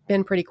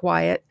been pretty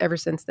quiet ever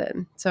since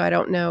then. So I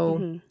don't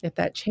know if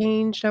that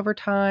changed over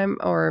time,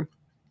 or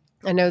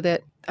I know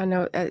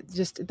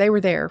just they were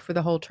there for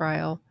the whole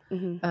trial.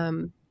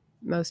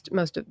 Most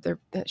of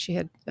she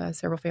had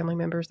several family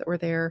members that were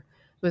there.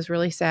 It was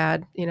really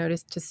sad,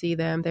 just to see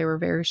them. They were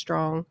very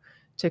strong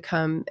to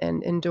come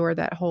and endure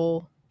the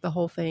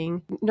whole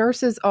thing.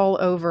 Nurses all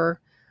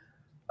over,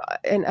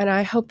 and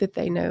I hope that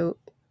they know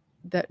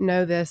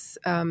this.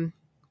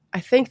 I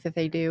think that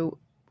they do.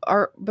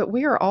 But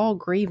we are all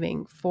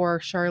grieving for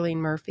Charlene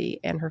Murphy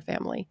and her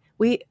family.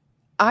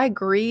 I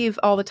grieve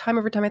all the time.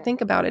 Every time I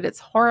think about it, it's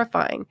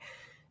horrifying.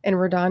 And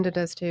RaDonda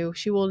does too.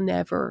 She won't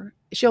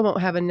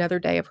have another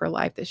day of her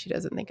life that she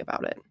doesn't think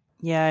about it.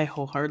 Yeah, I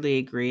wholeheartedly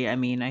agree. I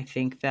mean, I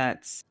think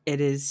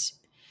it is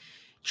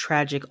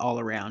tragic all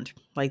around.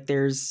 Like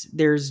there's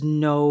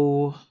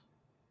no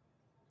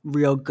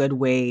real good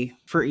way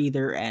for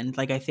either end.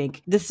 Like I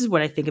think this is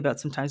what I think about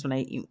sometimes when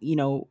I,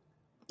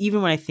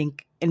 even when I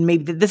think, and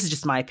maybe this is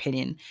just my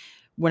opinion,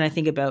 when I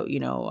think about, we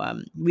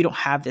don't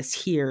have this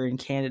here in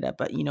Canada,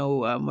 but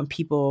when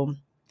people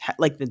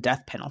like the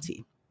death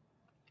penalty,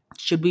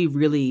 should we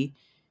really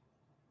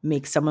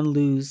make someone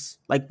lose,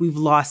 like we've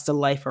lost a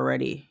life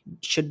already,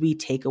 should we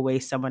take away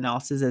someone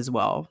else's as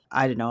well?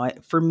 I don't know.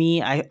 For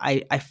me,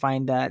 I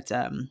find that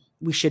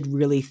we should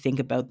really think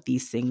about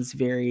these things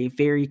very,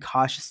 very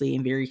cautiously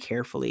and very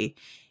carefully,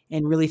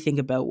 and really think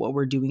about what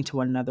we're doing to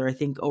one another. I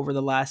think over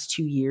the last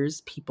 2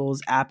 years,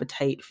 people's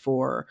appetite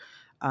for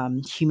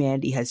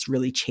humanity has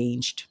really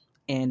changed,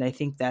 and I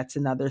think that's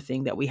another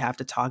thing that we have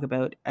to talk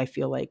about. I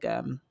feel like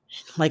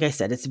I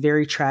said, it's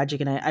very tragic,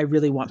 and I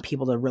really want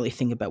people to really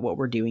think about what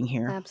we're doing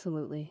here.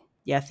 Absolutely.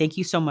 Yeah, thank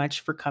you so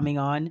much for coming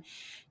on,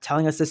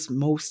 telling us this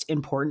most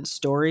important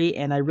story.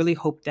 And I really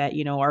hope that,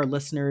 our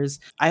listeners,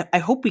 I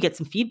hope we get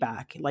some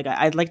feedback. Like,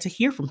 I'd like to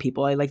hear from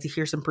people. I'd like to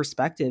hear some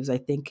perspectives. I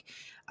think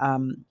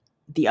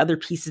the other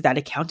piece is that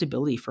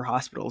accountability for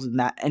hospitals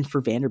and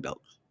for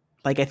Vanderbilt.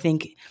 Like, I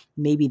think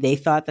maybe they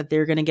thought that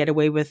they're going to get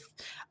away with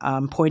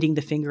pointing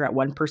the finger at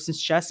one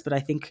person's chest. But I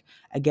think,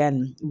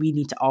 again, we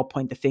need to all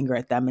point the finger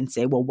at them and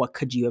say, well, what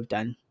could you have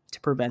done to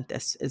prevent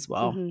this as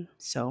well? Mm-hmm.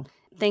 So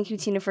thank you,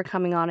 Tina, for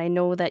coming on. I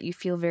know that you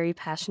feel very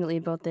passionately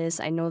about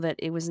this. I know that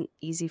it wasn't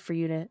easy for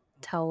you to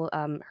tell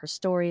her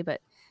story,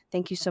 but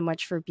thank you so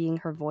much for being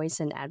her voice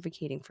and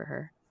advocating for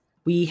her.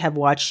 We have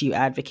watched you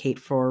advocate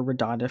for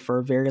RaDonda for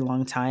a very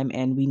long time,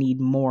 and we need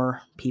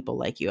more people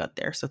like you out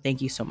there. So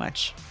thank you so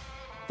much.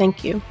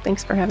 Thank you.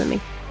 Thanks for having me.